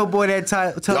with a real boy that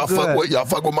toe guns. Y'all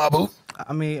fuck with my boo?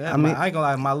 I mean, I ain't gonna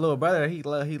lie. My little brother, he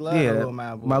love little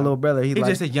Malibu. My little brother, he's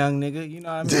just a young nigga. You know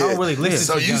what I mean? I don't really listen.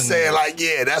 So to you saying like,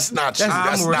 that's not you.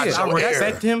 That's not your I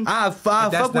respect him. I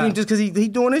fuck with him just because he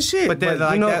doing his shit. But then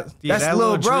that's that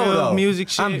little bro though. Music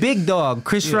shit. I'm big dog.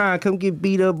 Chrisean, come get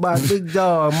beat up by big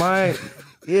dog, man.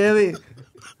 Yeah,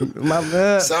 my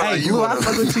man. Hey, Blue, I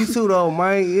fuck with you too though,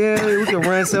 man. Yeah, we can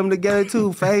run something together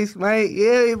too, face, man.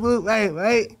 Yeah, Blue,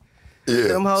 hey. Yeah.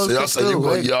 So y'all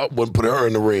say y'all wouldn't put her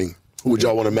in the ring. Who would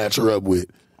y'all want to match her up with?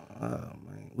 Man.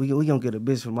 We gonna get a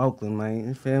bitch from Oakland, man.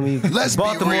 You feel me? Let's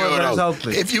Baltimore be real versus though.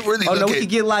 Oakland. If you really we could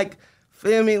get like,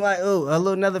 feel me? Like, a little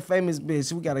another famous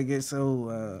bitch. We gotta get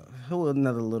who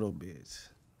another little bitch?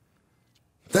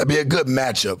 That'd be a good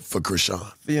matchup for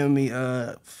Chrisean. Feel me?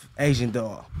 Asian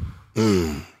doll.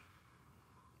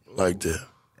 Like that.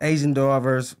 Asian doll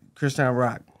versus Chrisean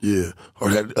Rock. Yeah,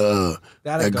 or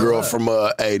that girl from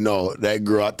that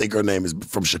girl, I think her name is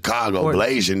from Chicago,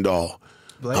 Blasian Doll.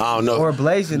 I don't know. Or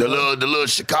Blazing. The little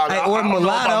Chicago. Hey, or I don't know if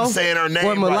Mulatto. I'm saying her name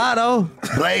Or Mulatto.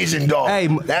 Right. Blazing Dog. Hey,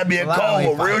 that'd be a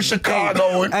Mulatto call. Real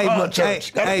Chicago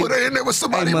church. Gotta put her in there with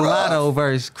somebody. Mulatto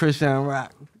versus Chrisean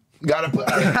Rock. Gotta put,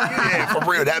 yeah, for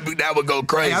real. That would go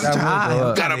crazy.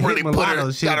 Gotta really put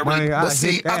her. Gotta really. But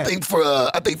see, I think for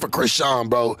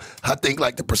Chrisean, bro, I think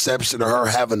like the perception of her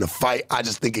having to fight, I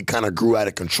just think it kind of grew out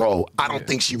of control. I don't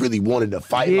think she really wanted to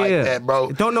fight like that, bro.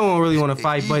 Don't no one really want to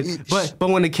fight, but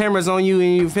when the camera's on you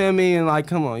and you feel me and like,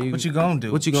 come on, what you gonna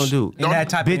do? What you gonna do? In that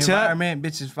type bitch of environment,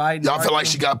 bitches fighting. Y'all feel like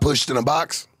she got pushed in a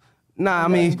box? Nah, I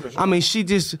mean,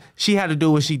 she had to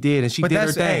do what she did, and she did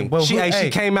her thing.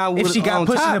 She came out with. If she got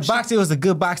pushed in the box, it was a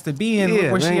good box to be in.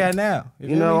 Where she at now?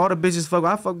 You know, all the bitches fuck.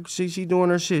 I fuck. She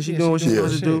doing her shit. She doing what she's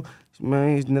supposed to do.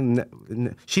 Man,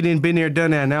 she didn't been there,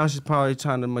 done that. Now she's probably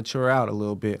trying to mature out a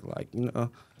little bit, like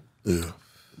Yeah.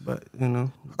 But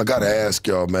I gotta ask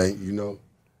y'all, man.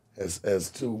 As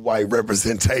two white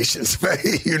representations, man, of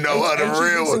the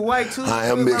real one. White too, I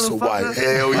am mixed with white.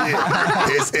 Hell yeah.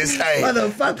 It's hey.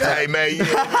 Motherfucker. Hey man,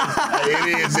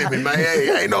 it is in me, man.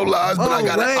 Hey, ain't no lies, but I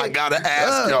gotta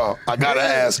ask y'all. I gotta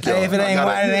ask y'all. Hey, if it ain't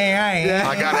white, it ain't.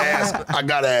 I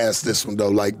gotta ask this one though.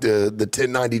 Like the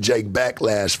 1090 Jake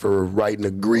backlash for writing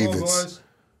a grievance.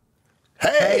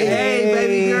 Hey,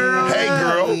 baby girl. Hey,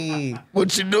 girl.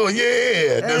 What you doing?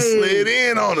 Yeah, just slid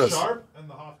in on us. Sharp and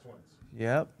the Hoff Twins.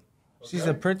 Yep. She's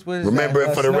a prince. Remember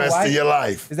it for the rest of your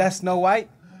life. Is that Snow White?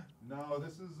 No,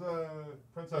 this is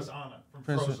Princess Anna from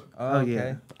Princess. Frozen. Oh, okay.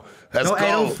 Yeah. That's cold.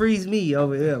 Hey, don't freeze me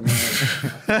over here, man.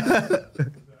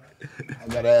 I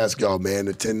gotta ask y'all, man,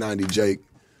 the 1090 Jake,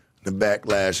 the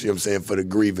backlash, what I'm saying, for the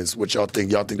grievance. What y'all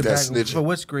think? Y'all think that's snitching? For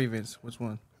which grievance? Which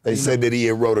one? They said that he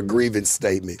had wrote a grievance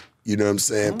statement. You know what I'm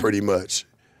saying? Pretty much.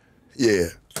 Yeah.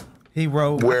 He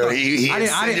wrote where he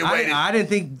insinuated. I didn't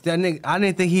think that nigga. I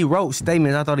didn't think he wrote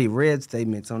statements. I thought he read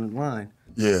statements on the line.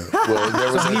 Yeah,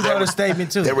 well, he wrote a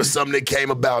statement too. There was something that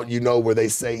came about, where they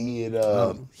say he had.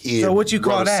 So what you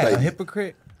call that? A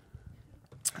hypocrite?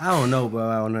 I don't know, bro.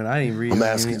 I don't know. I didn't read. I'm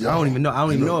asking you. I don't even know. I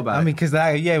don't even know about it. I mean, because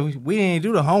we didn't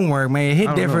do the homework, man. It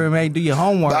hit different, man. Do your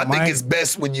homework, but I think it's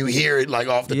best when you hear it like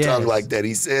off the tongue like that.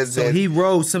 He says that he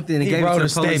wrote something and gave it to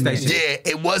the police station.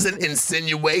 Yeah, it wasn't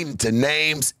insinuating to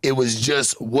names. It was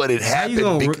just what had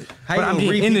happened. How you gonna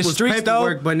read in the streets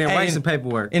though? But then write some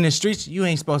paperwork. In the streets, you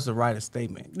ain't supposed to write a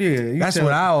statement. Yeah, that's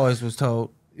what I always was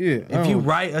told. Yeah, if you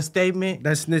write a statement,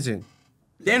 that's snitching.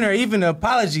 Then or even an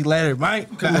apology letter,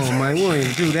 Mike. Come on, man. We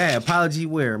ain't do that. Apology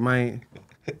where, man?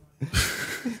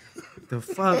 The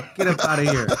fuck? Get up out of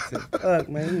here. Fuck,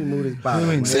 man. Let me move this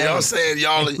bottle. So y'all saying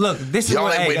y'all look, this is y'all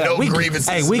what ain't with no grievances.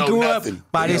 Hey, we grew up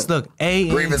by this. Look,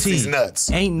 grievances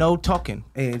nuts. Ain't no talking.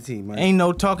 A&T, man. Ain't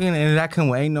no talking, and that come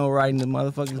with ain't no writing the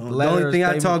motherfucking letter. The only thing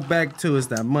I talk back to is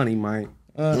that money, Mike.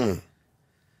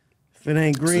 If it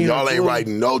ain't green, so y'all ain't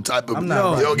writing no type of. You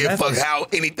don't give a fuck how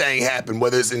anything happened,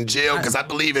 whether it's in jail, because I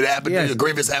believe it happened. The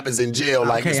grievance happens in jail.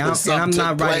 Like it's when something I'm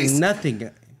not took writing place. nothing.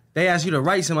 They ask you to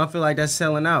write something. I feel like that's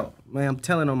selling out. Man, I'm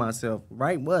telling on myself.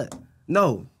 Write what?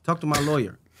 No, talk to my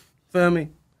lawyer. Feel me?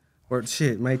 Or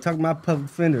shit, man. Talk to my public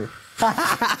defender.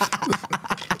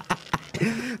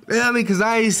 Feel me? Because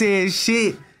I ain't saying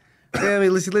shit. Feel me?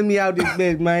 Listen, let me out this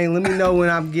bitch, man. Let me know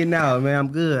when I'm getting out, man.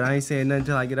 I'm good. I ain't saying nothing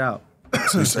until I get out.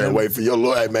 So you saying wait for your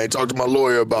lawyer, man. Talk to my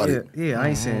lawyer about it. Yeah, I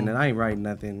ain't saying that. I ain't writing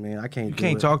nothing, man. I can't. You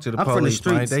can't talk to the police. I'm from the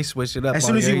streets. Man. They switch it up. As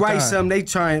soon as you write something, they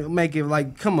try and make it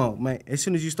like, come on, man. As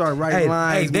soon as you start writing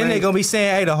lines, then they gonna be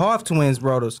saying, "Hey, the Hoff Twins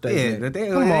wrote a statement." Yeah,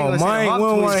 come on, Mike. We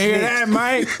don't want to hear that,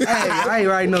 Mike. Hey, I ain't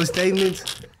writing no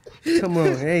statements. Come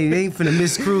on, hey, they ain't finna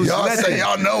miscrew. Y'all say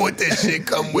y'all know what this shit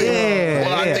come with. Yeah,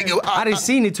 well, I think I done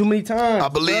seen it too many times. I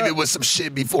believe it was some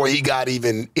shit before he got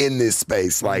even in this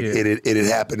space. Like it had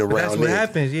happened around. That's what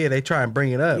happens. Yeah, they try and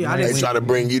bring it up. Yeah, they try to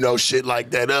bring shit like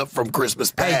that up from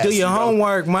Christmas past. Hey, do your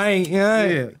homework, Mike.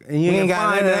 Yeah, and you ain't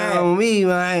got none of that on me,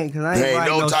 man. Because I ain't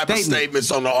no type of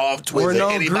statements on the Hoff Twins. No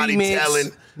anybody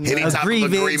telling. Any type of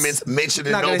agreements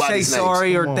mentioning nobody's name. Not gonna say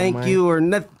sorry or thank you or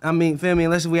nothing. I mean, feel me?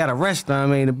 Unless we had a restaurant,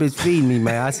 I mean, the bitch feed me,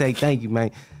 man. I say thank you,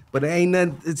 man. But it ain't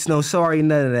nothing. It's no sorry,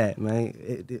 none of that, man.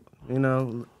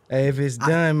 Hey, if it's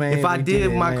done, man. If I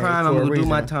did my crime, I'm gonna do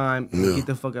my time. Get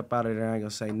the fuck up out of there. I ain't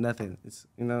gonna say nothing. It's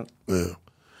Yeah.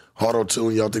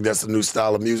 Auto-tune, y'all think that's the new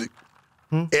style of music?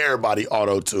 Everybody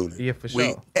auto-tuning. Yeah, for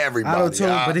sure. Everybody.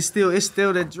 Auto-tune, but it's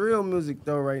still that drill music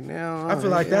though right now. I feel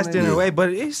like that's in a way,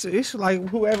 but it's like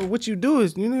what you do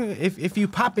is, if you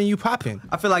popping, you popping.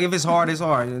 I feel like if it's hard, it's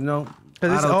hard,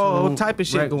 Because it's all type of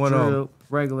shit going on.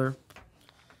 Regular.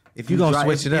 If you gonna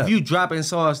switch it up. If you dropping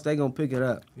sauce, they gonna pick it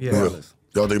up. Yeah.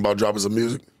 Y'all think about dropping some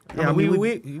music? Yeah, I mean,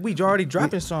 we already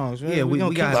dropping songs. Yeah, we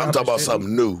got. I'm talking about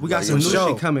something new. We got some new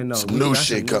shit coming though. Some new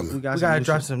shit coming. We gotta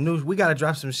drop some new. We gotta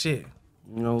drop some shit.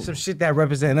 You know, some shit that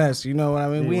represent us. You know what I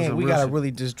mean? Yeah, we gotta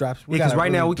really just drop. Because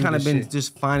right now we kind of been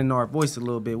just finding our voice a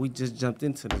little bit. We just jumped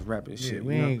into this rapping shit.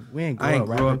 We ain't. I ain't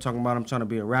grew up talking about I'm trying to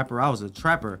be a rapper. I was a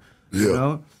trapper. Yeah. You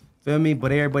know. Feel me?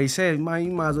 But everybody said, man,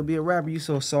 you might as well be a rapper. You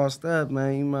so sauced up,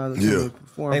 man. You might as well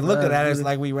perform. They look at us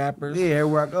like we rappers. Yeah,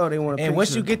 everywhere I go, they want to. And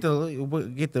once you get the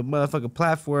motherfucking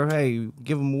platform, hey,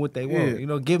 give them what they want. You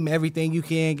know, give them everything you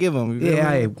can give them.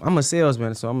 Hey, I'm a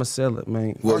salesman, so I'm gonna sell it,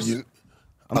 man. Well,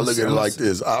 I look at it like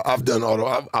this. I've done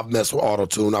I've messed with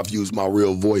auto-tune. I've used my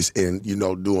real voice in,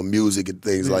 doing music and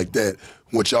things like that.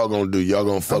 What y'all gonna do? Y'all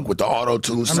gonna fuck with the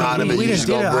auto-tune side of it? We You just just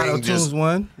gonna bring just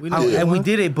one. And we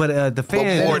did it, but the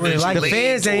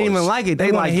fans ain't even like it.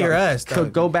 They want to hear us.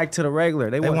 Go back to the regular.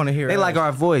 They want to hear. They like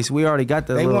our voice. We already got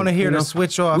the. They want to hear the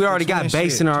switch off. We already got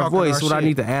bass in our voice. What I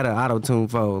need to add an auto-tune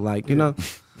for, like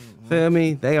Feel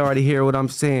me? They already hear what I'm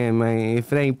saying, man.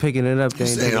 If it ain't picking it up, they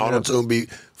ain't saying auto-tune be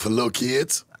for little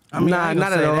kids. I mean, not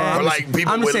at all. Or like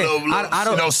people with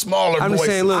little, smaller voices. I'm just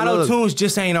saying, auto-tunes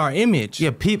just ain't our image.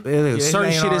 Yeah, people.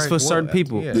 Certain shit is for certain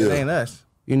people. Yeah, it ain't us.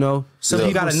 You know, so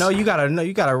you gotta know, you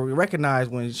gotta recognize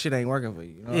when shit ain't working for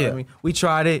you. You know what I mean? We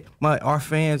tried it. Our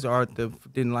fans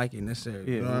didn't like it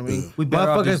necessarily. You know what I mean? We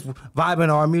motherfuckers vibing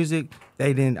our music.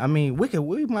 They didn't. I mean,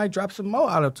 we might drop some more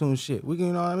auto-tune shit. We, you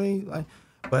know what I mean? Like,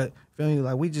 but feel me?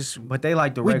 Like but they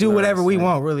like the we do whatever we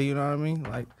want. Really, you know what I mean?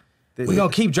 Like. We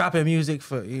gonna keep dropping music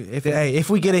for if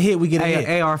we get a hit, we get a hit.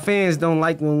 Hey, our fans don't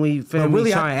like when we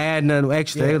try and add nothing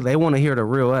extra. They want to hear the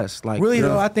real us. Like really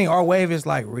though, I think our wave is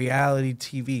like reality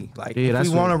TV. Like if we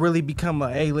want to really become a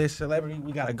A-list celebrity,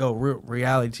 we gotta go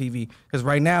reality TV. Because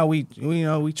right now we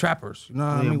trappers. You know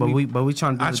what I mean? But we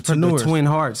trying to do entrepreneurs, the twin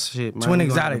hearts shit, man. Twin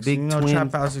exotics, big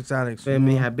trap house exotics. Feel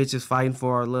me? Have bitches fighting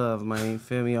for our love, man.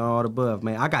 Feel me? All above,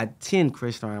 man. I got 10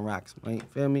 Chrisean rocks, man.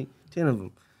 Feel me? 10 of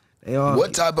them.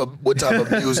 What type of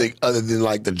music other than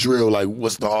like the drill? Like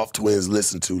what's the Hoff Twins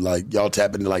listen to? Like y'all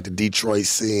tap into like the Detroit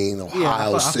scene,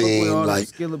 Ohio scene, all like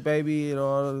Skilla Baby and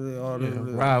all the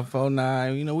Rob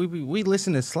 49. You know we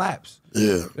listen to slaps.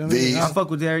 Yeah, I fuck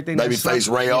with everything. Babyface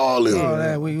Ray, all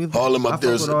them up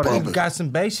there pumping. We got some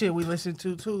bass shit we listen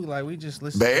to too. Like we just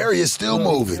listen. Bay Area's still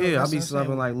moving. Yeah, I be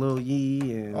slapping like Lil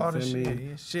Yee and all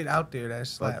the shit out there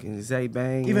that's fucking Zay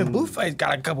Bang. Even Blueface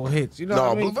got a couple hits. You know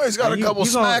what I mean? Blueface got a couple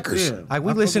smackers. Like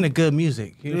we listen to good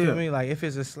music. You feel me? Like if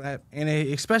it's a slap, and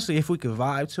especially if we can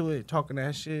vibe to it, talking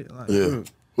that shit. Like,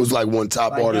 who's like one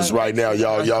top artist right now?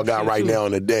 Y'all got right now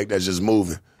on the deck that's just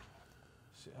moving.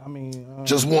 I mean,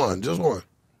 just one. What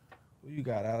you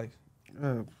got, Alex?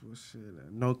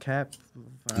 No cap.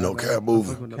 No cap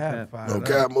moving. No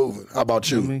cap moving. How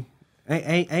about you?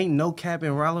 Ain't no cap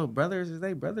in Rollo brothers? Is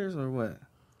they brothers or what?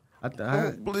 I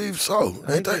don't believe so.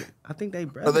 Ain't they? I think they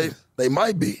brothers. They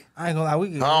might be. I ain't gonna lie. I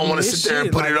don't want to sit there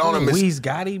and put it on them. Weez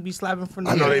Gotti be slapping for.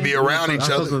 I know they be around each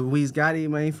other. Weez Gotti,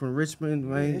 man, from Richmond,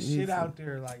 man. There's shit out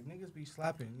there like niggas be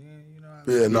slapping. You know.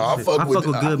 Yeah, no, I fuck with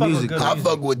good music. I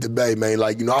fuck with the Bay, man.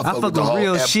 Like I fuck with the whole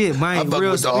real shit, man.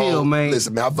 Real spill, man.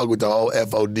 Listen, man, I fuck with the whole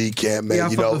FOD camp,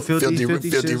 man. Filthy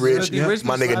Rich,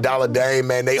 my nigga Dollar Dame,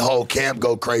 man. They whole camp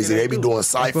go crazy. They be doing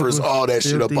ciphers, all that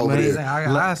shit up over there.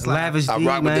 Lavish D, I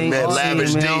rock with the man,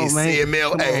 Lavish D,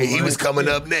 CML. Hey, he was coming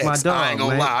up next. I ain't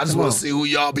gonna lie. I just want to see who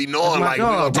y'all be knowing. Like we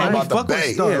gonna talk about the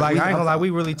Bay. Like I ain't gonna lie, we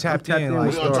really tapped in.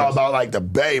 We gonna talk about like the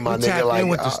Bay, my nigga. Like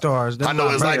with the stars. I know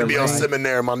it's like to be on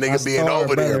seminary, my nigga being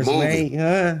over there moving.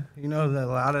 You know, a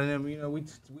lot of them, we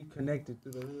connected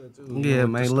through the hood too. Yeah,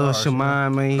 man, Lil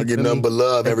Shaman, man. I get nothing but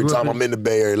love every time I'm in the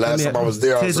Bay Area. Last time I was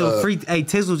there,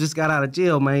 Tizzle just got out of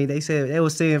jail, man. They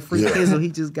was saying free Tizzle. He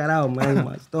just got out, man.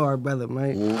 My star brother,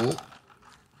 man.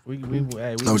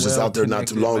 I was just out there not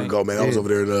too long ago, man. I was over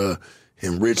there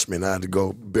in Richmond. I had to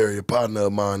go bury a partner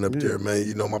of mine up there, man.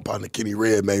 You know, my partner Kenny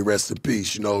Red, man, rest in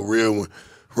peace. You know, real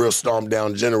storm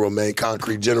down general, man,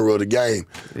 concrete general of the game.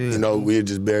 You know, we had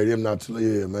just buried him not too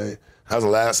long, man. That was the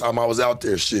last time I was out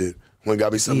there, shit. When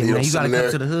got me something to eat, you gotta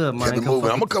come to the hood, man. I'm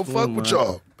gonna come fuck with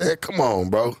y'all. Man, come on,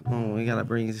 bro. We gotta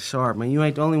bring it sharp, man. You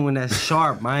ain't the only one that's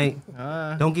sharp, man.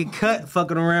 Don't get cut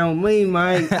fucking around with me,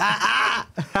 man.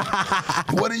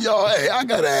 What do y'all, I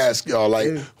gotta ask y'all,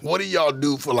 like, what do y'all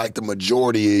do for, like, the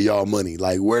majority of y'all money?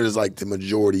 Like, where does, like, the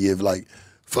majority of, like,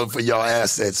 for y'all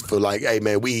assets, for like, hey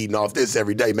man, we eating off this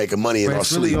every day, making money in our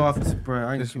sleep. Really off, bro.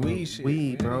 I ain't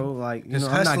weed, bro. Like, you know,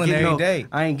 I'm not getting every day.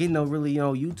 I ain't getting no really,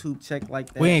 YouTube check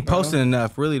like that. We ain't posting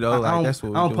enough, really though. Like that's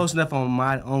what I don't post enough on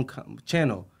my own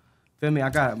channel. Feel me?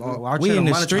 I got our we in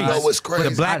the streets. You know what's crazy?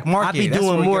 The black market. I be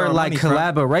doing more like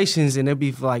collaborations, and it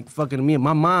be like fucking to me. And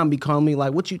my mom be calling me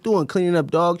like, "What you doing? Cleaning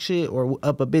up dog shit or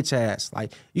up a bitch ass?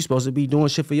 Like you supposed to be doing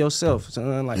shit for yourself."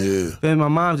 Son. Like, feel me? My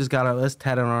mom just got us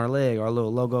tatted on our leg, our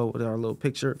little logo with our little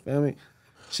picture. Feel me?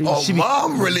 She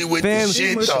mom really with the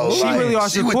shit though. She really our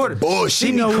supporter.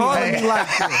 She be calling me like,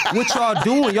 "What y'all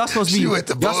doing? Y'all supposed to be. Y'all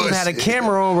supposed to have a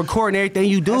camera on recording everything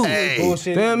you do."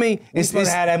 Feel me? We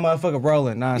supposed to have that motherfucker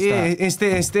rolling nonstop. Yeah.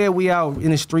 Instead we out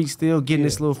in the street still getting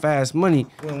this little fast money.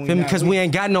 Feel me? Because we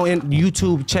ain't got no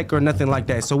YouTube check or nothing like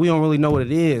that, so we don't really know what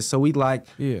it is. So we like,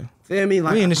 feel me?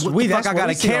 Like, we I got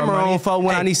a camera on for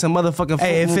when I need some motherfucking.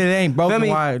 Hey, if it ain't broken,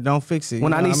 why don't fix it?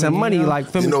 When I need some money, like,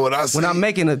 feel me? You know what I say? When I'm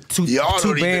making two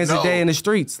bands a day in the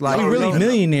streets, like, we really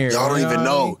millionaires. Y'all don't even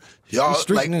know. Y'all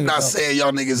like not saying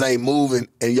y'all niggas ain't moving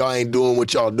and y'all ain't doing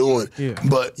what y'all doing,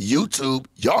 but YouTube,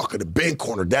 y'all could have been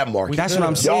cornered that market. That's what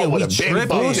I'm saying. Y'all would have been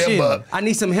bumped them up. I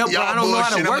need some help, bro. I don't know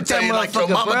how to work that motherfucker, like your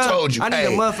mama told you. I need a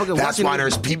motherfucker. That's why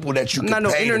there's people that you can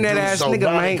pay to do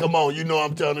so. Come on, you know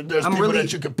I'm telling you. There's people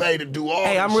that you can pay to do all.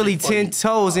 Hey, I'm really 10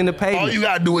 toes in the pavement. All you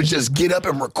gotta do is just get up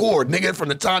and record, nigga. From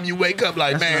the time you wake up,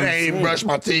 like, man, I ain't brushed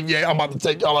my teeth yet. I'm about to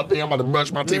take y'all up there. I'm about to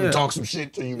brush my teeth and talk some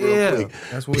shit to you real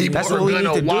quick. People are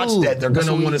gonna watch that. They're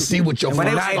gonna want to see what your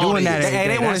friends are doing.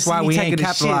 That's why we ain't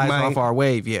capitalized off our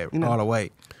wave yet, all the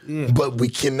way. But we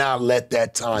cannot let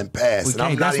that time pass.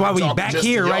 That's why we back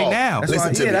here right now.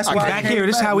 Listen to me. That's why back here.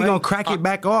 This is how we gonna crack it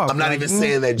back off. I'm not even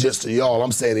saying that just to y'all.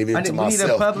 I'm saying even to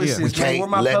myself. We can't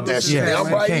let that shit.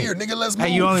 I'm right here, nigga. Let's move.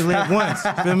 Hey, you only live once.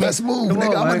 Let's move,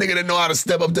 nigga. I'm a nigga that know how to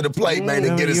step up to the plate, man,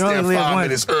 and get us there 5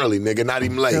 minutes early, nigga. Not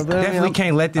even late. Definitely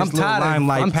can't let this little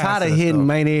limelight pass. I'm tired of hitting,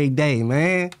 man, every day,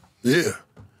 man. Yeah.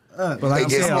 But like I'm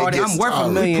saying, I'm worth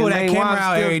 $1 million. We pull that camera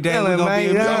out every day.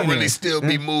 Y'all really still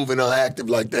be moving or active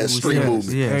like that street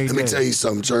movement. Let me tell you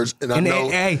something, Church. And I know.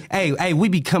 Hey, we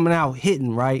be coming out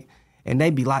hitting, right? And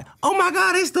they be like, "Oh my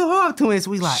God, it's the Hoff Twins."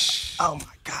 We like, "Oh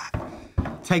my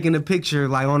God." Taking a picture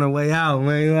like on the way out,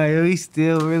 man. Like we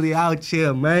still really out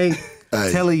here, man.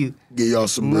 Hey, telling you. Give y'all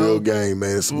some real game,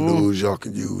 man. Some news y'all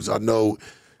can use. I know.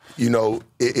 You know,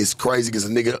 it's crazy because a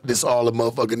nigga, this all a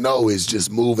motherfucker know is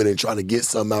just moving and trying to get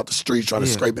something out the street, trying to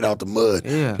scrape it out the mud.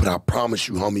 But I promise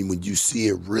you, homie, when you see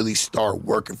it really start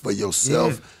working for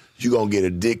yourself, you going to get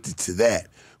addicted to that.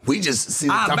 We just see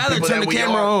the type of people that we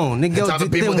are. The type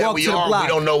of people that we are, we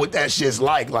don't know what that shit's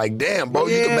like. Like, damn, bro,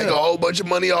 you can make a whole bunch of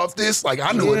money off this. Like,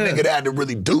 I knew a nigga that had to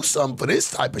really do something for this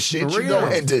type of shit, you know,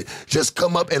 and to just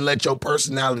come up and let your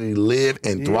personality live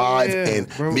and thrive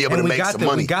and be able to make some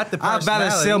money. I'd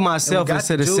rather sell myself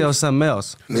instead of sell something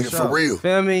else. Nigga, for real.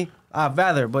 Feel me? I'd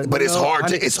rather, but it's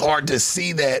hard to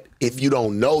see that if you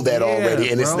don't know that already,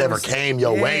 and it's never came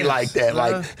your way like that.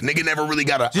 Like nigga never really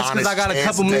got an honest just because I got a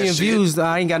couple million views,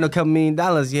 I ain't got no couple $1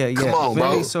 million yet. Come on,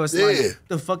 bro. So it's like,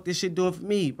 the fuck this shit doing for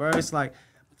me, bro? It's like,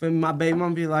 for my baby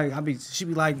mom be like, she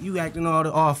be like, you acting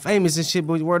all famous and shit,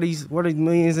 but where these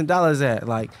millions of dollars at?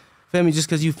 Like. Feel me? Just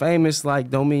because you famous, like,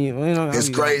 don't mean, you know. It's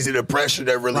crazy the pressure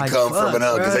that really come from it,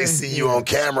 because they see you on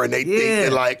camera and they think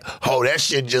they're like, oh, that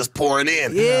shit just pouring in.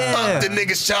 Up the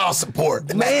nigga's child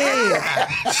support. Man,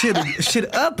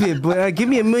 shit up it, but give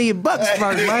me $1 million first,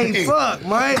 man. Fuck,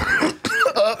 man.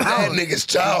 Up that nigga's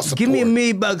child support. Give me $1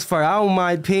 million first. I don't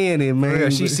mind paying it,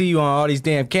 man. She see you on all these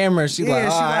damn cameras. She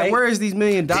like, where's these $1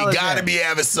 million? He gotta be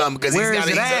having something because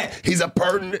he's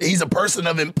a person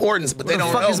of importance, but they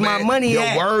don't know. Where the fuck is my money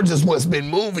at? Your words is what's been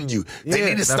moving you. They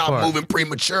need to stop moving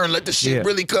premature and let the shit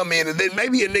really come in, and then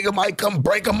maybe a nigga might come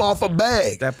break them off a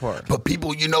bag. That part. But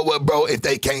people, you know what, bro? If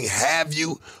they can't have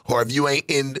you, or if you ain't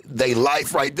in their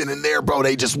life right then and there, bro,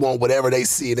 they just want whatever they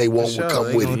see. They want what come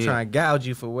with it. They gonna try and gouge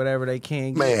you for whatever they can.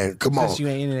 Man, come on. Since you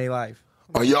ain't in their life.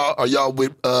 Are y'all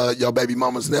with y'all baby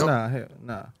mamas now? Nah, hell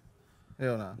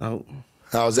no. No.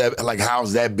 How's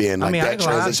that been? Like, that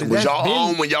transition? Was y'all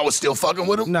on when y'all was still fucking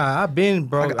with him? Nah, I've been,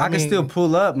 bro. I can still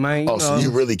pull up, man. So you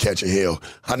really catching hell.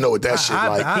 I know what that shit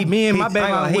like. Me and my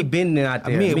baby, he been out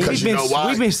there.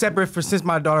 We've been separate since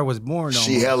my daughter was born.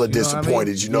 She hella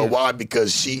disappointed. You know why?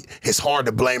 Because it's hard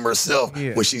to blame herself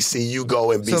when she see you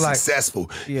go and be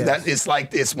successful. It's like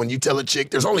this. When you tell a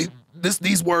chick, there's only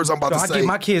these words I'm about to say. I get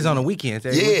my kids on the weekends.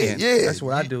 That's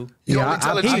what I do.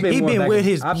 I've been with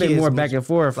his. I've been more back and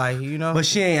forth, like, you know. But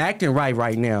she ain't acting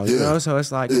right now, you know. So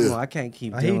it's like, I can't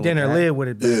keep. He didn't live with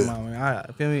it, baby mama.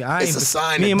 Feel me? It's a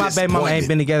sign. Me and my baby mama ain't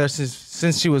been together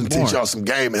since she was born. Teach y'all some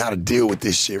game and how to deal with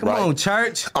this shit, right? Come on,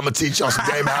 church. I'm gonna teach y'all some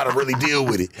game and how to really deal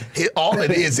with it. All it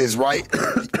is right.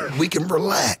 We can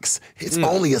relax. It's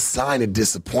only a sign of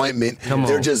disappointment.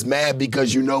 They're just mad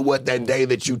because you know what? That day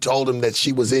that you told them that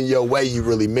she was in your no way you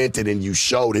really meant it, and you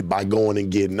showed it by going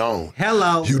and getting on.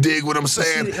 Hello. You dig what I'm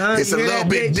saying? It's a little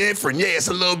bit different. Yeah, it's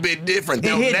a little bit different.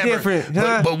 They'll never, different.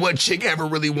 But what chick ever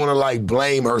really want to like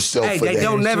blame herself for that? They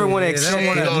don't never want to accept. They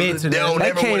don't want to admit to that. They don't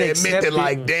never want to admit that.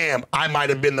 Like, damn, I might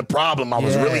have been the problem. I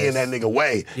was really in that nigga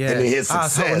way, and in his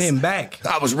success, I was holding him back.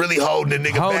 I was really holding the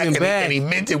nigga back, and he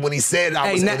meant it when he said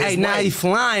I was in his way. Now he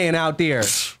flying out there,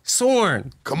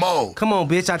 soaring. Come on,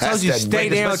 bitch. I told you stay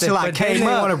there until I came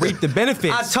up. Want to reap the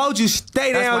benefits. I told you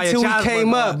stay there until we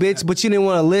came up, bitch. But you didn't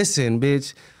want to listen,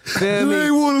 bitch. You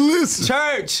ain't want to listen.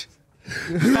 Church.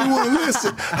 You didn't want to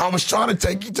listen. I was trying to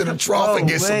take you to the trough and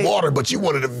get some water, but you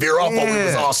wanted to veer off when we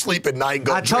was all asleep at night and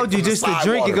go. I told you just to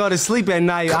drink and go to sleep at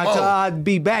night. I told I'd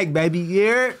be back, baby.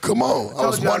 Yeah. Come on. I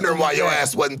was wondering why your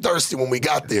ass wasn't thirsty when we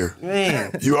got there.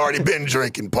 Man. You already been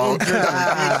drinking, punk.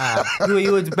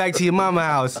 You went back to your mama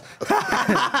house.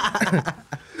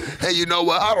 Hey, you know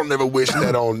what? I don't never wish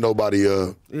that on nobody,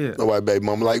 nobody baby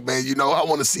mama. Like, man, you know, I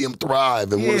want to see him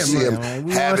thrive and want to see him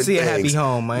having things. You want to see a happy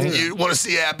home, man. You want to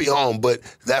see a happy home, but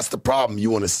that's the problem.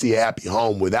 You want to see a happy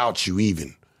home without you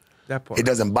even. That part. It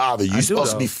doesn't bother you. You're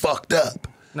supposed to be fucked up.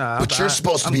 Nah, but you're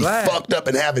supposed to be fucked up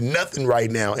and having nothing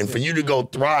right now. And for you to go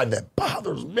thrive, that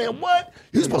bothers, man, what?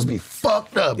 You're supposed to be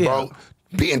fucked up, bro.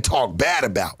 Being talked bad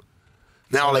about.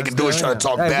 Now all they can do is try to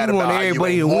talk bad about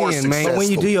everybody to win, man. But when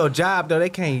you do your job, though, they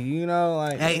can't, you know,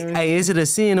 like. Hey, is it a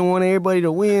sin to want everybody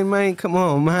to win, man? Come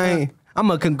on, man. I'm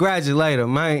a congratulator,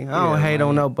 man. I don't hate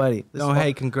on nobody. Don't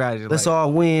hate congratulate. Let's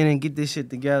all win and get this shit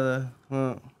together.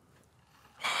 Feel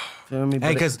me?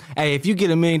 Hey, because, if you get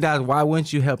 $1 million, why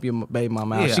wouldn't you help your baby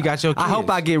mama out? She got your kids. I hope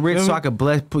I get rich so I could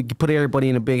put everybody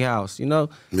in a big house, you know?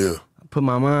 Yeah. Put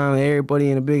my mom and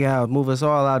everybody in a big house. Move us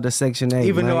all out to Section 8.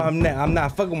 Even though I'm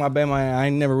not fucking with my baby mama, I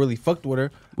ain't never really fucked with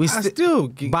her. We still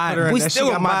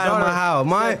got my house,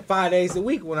 man. 5 days a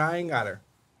week when I ain't got her.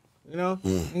 You know,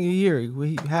 in a year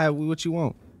we have what you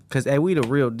want. Cause we the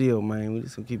real deal, man. We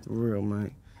just gonna keep it real,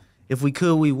 man. If we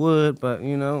could, we would, but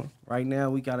you know, right now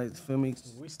we gotta feel me.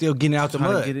 We still getting out the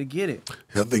mud. Get it.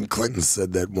 I think Clinton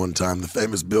said that one time. The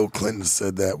famous Bill Clinton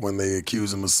said that when they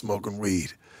accused him of smoking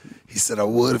weed. He said, I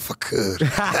would if I could.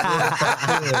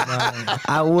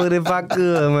 I would if I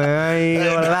could, man. I ain't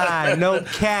gonna lie. No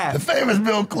cap. The famous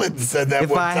Bill Clinton said that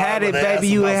if I had it, baby,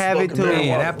 you would have it too.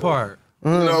 Yeah, that part.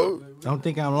 You know? Don't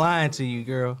think I'm lying to you,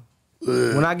 girl.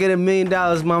 When I get $1 million,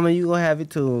 mama, you gonna have it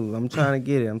too. I'm trying to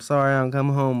get it. I'm sorry I don't come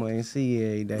home and see you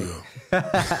every day.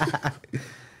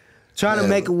 Trying to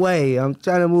make a way. I'm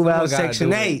trying to move out of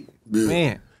Section 8. Yeah.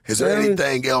 Man. Is there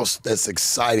anything else that's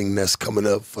exciting that's coming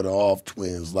up for the Hoff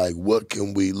Twins? Like, what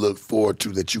can we look forward to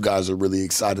that you guys are really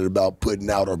excited about putting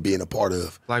out or being a part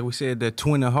of? Like we said, the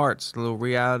Twin of Hearts, the little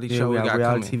reality show we got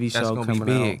reality coming. TV show That's gonna coming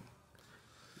be big.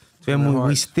 Feel me?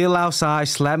 We still outside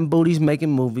slapping booties,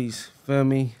 making movies. Feel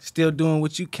me? Still doing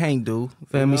what you can't do.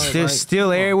 Feel me?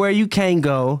 Still everywhere you can't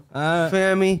go.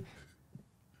 Feel me?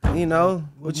 You know,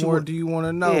 what more do you want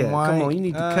to know, Mike? Come on, you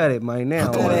need to cut it, man.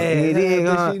 Now,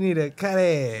 you need to cut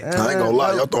it. I ain't gonna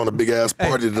lie, y'all throwing a big ass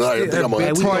party tonight. We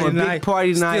throwing a big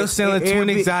party tonight. Still selling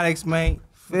Twin exotics, man.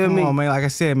 Come on, man. Like I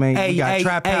said, man, you got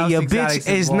trap house. Your bitch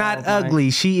is not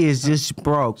ugly. She is just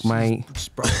broke, man.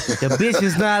 The bitch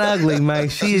is not ugly, man.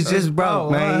 She is just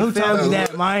broke, man. Who told me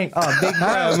that, man? Oh, big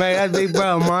bro, man. That's big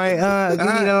bro, man. Give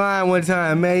me the line one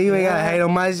time, man. You ain't gotta hate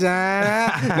on my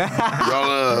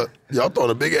shine. Y'all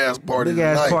throwing a big ass party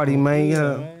tonight. Big ass party,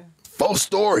 man. 4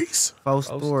 stories. 4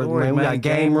 stories, man. We got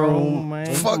game room,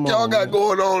 man. Fuck y'all got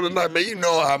going on tonight, man. You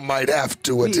know I might have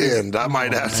to attend. I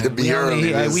might have to be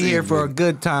early. We here for a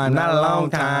good time, not a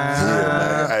long time. Yeah,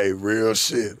 man. Hey, real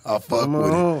shit. I fuck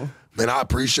with it. Man, I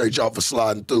appreciate y'all for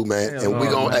sliding through, man. And we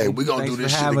gonna do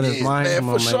this shit again, man,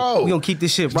 for sure. We gonna keep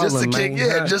this shit rolling,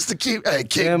 man. Just to keep,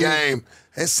 kick game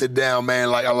and sit down, man.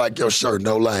 Like I like your shirt,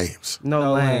 no lames.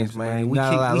 No lames, man. We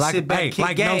sit back,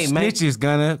 kick game, man. No snitches,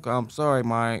 Gunna. I'm sorry,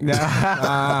 Mike.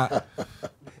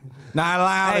 Not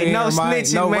allowed. Hey, no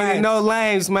snitching, man. No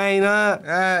lames, man.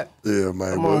 Yeah,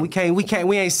 man. Come on,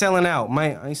 we ain't selling out,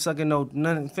 man. I ain't sucking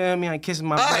nothing. Feel me? I ain't kissing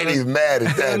my brother. I ain't even mad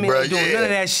at that, bro. Doing none of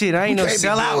that shit. I ain't no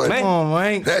sellout, man. Come on,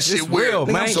 man. That shit weird,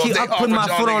 man. I'm putting my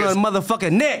foot on a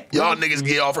motherfucking neck. Y'all niggas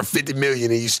get offered $50 million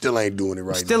and you still ain't doing it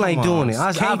right now. Still ain't doing it.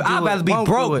 I'd rather be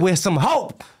broke with some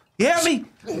hope. You hear me?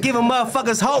 Giving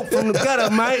motherfuckers hope from the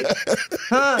gutter, man.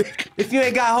 Huh? If you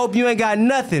ain't got hope, you ain't got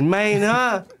nothing, man.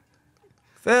 Huh?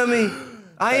 Feel me?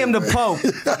 I am the Pope.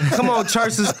 Come on,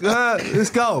 church,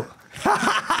 let's go.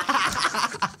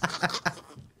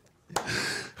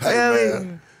 Hey,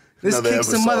 man. Let's kick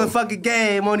some motherfucking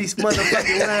game on these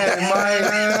motherfucking lands,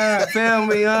 man. Feel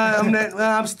me?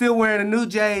 I'm still wearing the new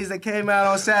J's that came out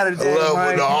on Saturday. I love man.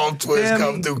 when the Hoff Twins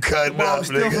come through cutting up, I'm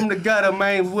still from the gutter,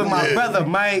 man, with my brother,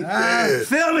 man.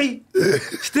 Feel me?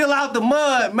 Still out the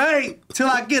mud, man. Till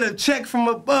I get a check from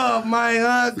above,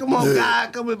 man. Come on,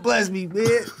 God, come and bless me,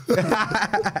 man.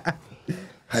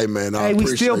 Hey, man, I appreciate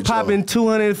we still popping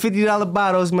 $250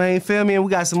 bottles, man. Feel me? And we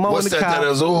got some more in the car. What's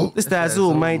that Azul? It's the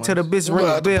Azul, man. To the bitch ring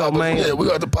the bell, man. Yeah, we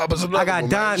got to pop us another I got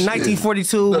one, Don, man.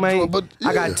 1942, man. Yeah.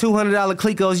 I got $200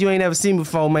 Clicos you ain't never seen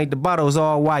before, man. The bottle's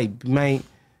all white, man.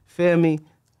 Feel me?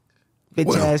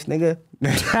 Bitch ass nigga.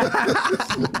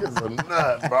 Nigga's a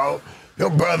nut, bro. Your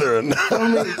brother a nut.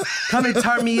 Come and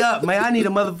turn me up, man. I need a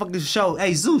motherfucking show.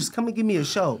 Hey, Zeus, come and give me a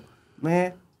show,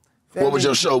 man. What would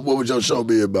your show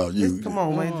be about? You come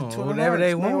on, man. Whatever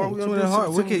they want. We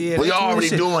already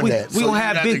doing that. We gonna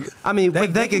have big. I mean,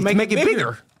 they can make it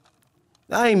bigger.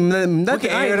 I ain't nothing.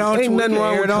 Ain't nothing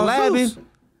wrong with collabing.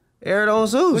 Air it on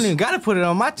Zeus. We ain't even gotta put it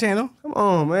on my channel. Come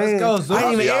on, man. Let's go, Zeus. I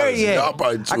ain't even air it yet. Y'all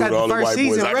probably I got the first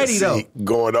season ready though.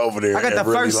 Going over there. I got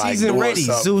the first season ready.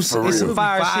 Zeus, it's some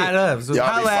fire shit. Up. Y'all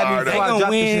Holla at me before I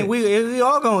drop the shit. We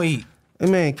all gonna eat. Hey,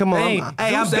 man, come on. Hey,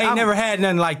 I ain't never had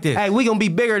nothing like this. Hey, we gonna be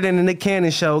bigger than the Nick Cannon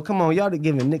show. Come on, y'all to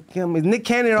giving Nick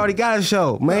Cannon already got a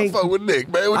show, man. I fuck with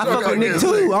Nick, man. I fuck with Nick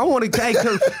too. I want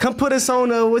to come put us on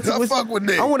the. Fuck with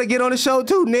Nick. I want to get on the show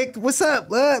too, Nick. What's up?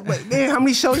 But man, how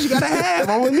many shows you gotta have?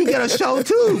 I want me to get a show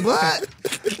too, but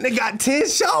they got 10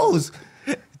 shows.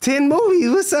 10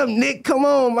 movies. What's up, Nick? Come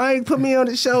on, man. Put me on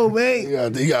the show,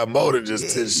 man. He got more than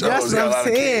just 10 shows. That's what I'm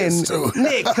saying.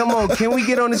 Nick, come on. Can we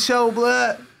get on the show,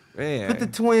 blood? Man. Put the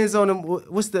twins on them.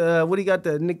 What's the what do you got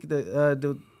the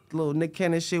little Nick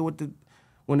Cannon shit with the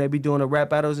when they be doing the rap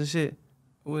battles and shit?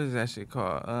 What is that shit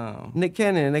called? Nick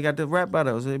Cannon and they got the rap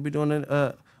battles. They be doing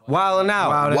the Wildin'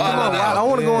 Out. Wildin' Out. I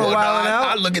want to go on Wildin' Out.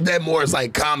 I look at that more as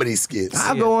like comedy skits.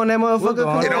 I go on that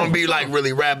motherfucker. It don't be like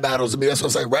really rap battles to me. That's what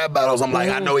I'm saying. Rap battles, I'm like,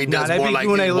 I know he does more like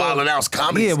Wildin' Out's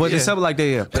comedy. Yeah, but it's something like that.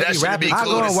 Yeah, but that should be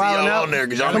cool to see y'all on there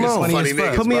because y'all niggas some funny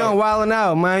niggas. Put me on Wildin'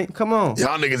 Out, man. Come on.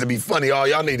 Y'all niggas to be funny. All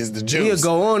y'all need is the juice. He'll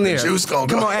go on there. The juice gonna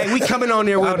go. Come on, hey, we coming on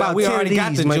there with about 10 already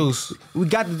got the juice. We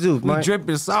got the juice, man. We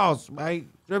dripping sauce, man.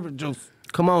 Dripping juice.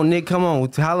 Come on, Nick. Come on.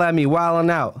 Holla at me. Wildin'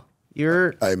 Out. You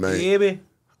heard? Hey, man. Yeah, baby.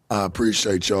 I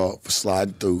appreciate y'all for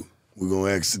sliding through. We're going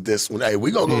to exit this one. Hey,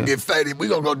 we going to go get faded. We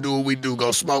going to go do what we do.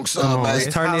 Go smoke some, man.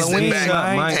 Let's turn this back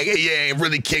up, man. And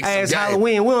really kick some game. It's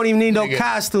Halloween. We don't even need no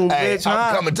costume, bitch.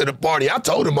 I'm coming to the party. I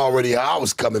told him already how I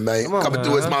was coming, man. Coming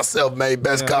through as myself, man.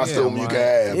 Best costume you can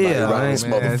have, man. Around this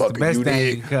motherfucker. You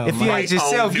dig? If you ain't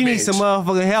yourself, you need some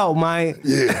motherfucking help, man.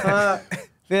 Yeah.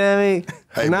 Feel me?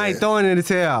 Hey, and I ain't throwing it in the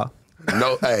tail.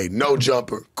 No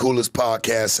jumper. Coolest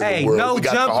podcast in the world. No we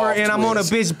got jumper, and I'm on a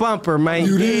bitch bumper, man.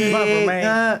 You did? Bumper,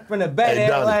 man. From the back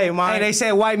of LA, man. Hey, they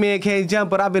say white man can't jump,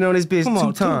 but I've been on this bitch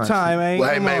two times. Man.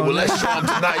 Well, hey, man, let's show them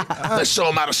tonight. Let's show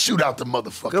them how to shoot out the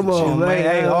motherfucker. Come on, man.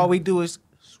 Hey, all we do is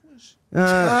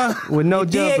with no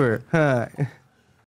jumper.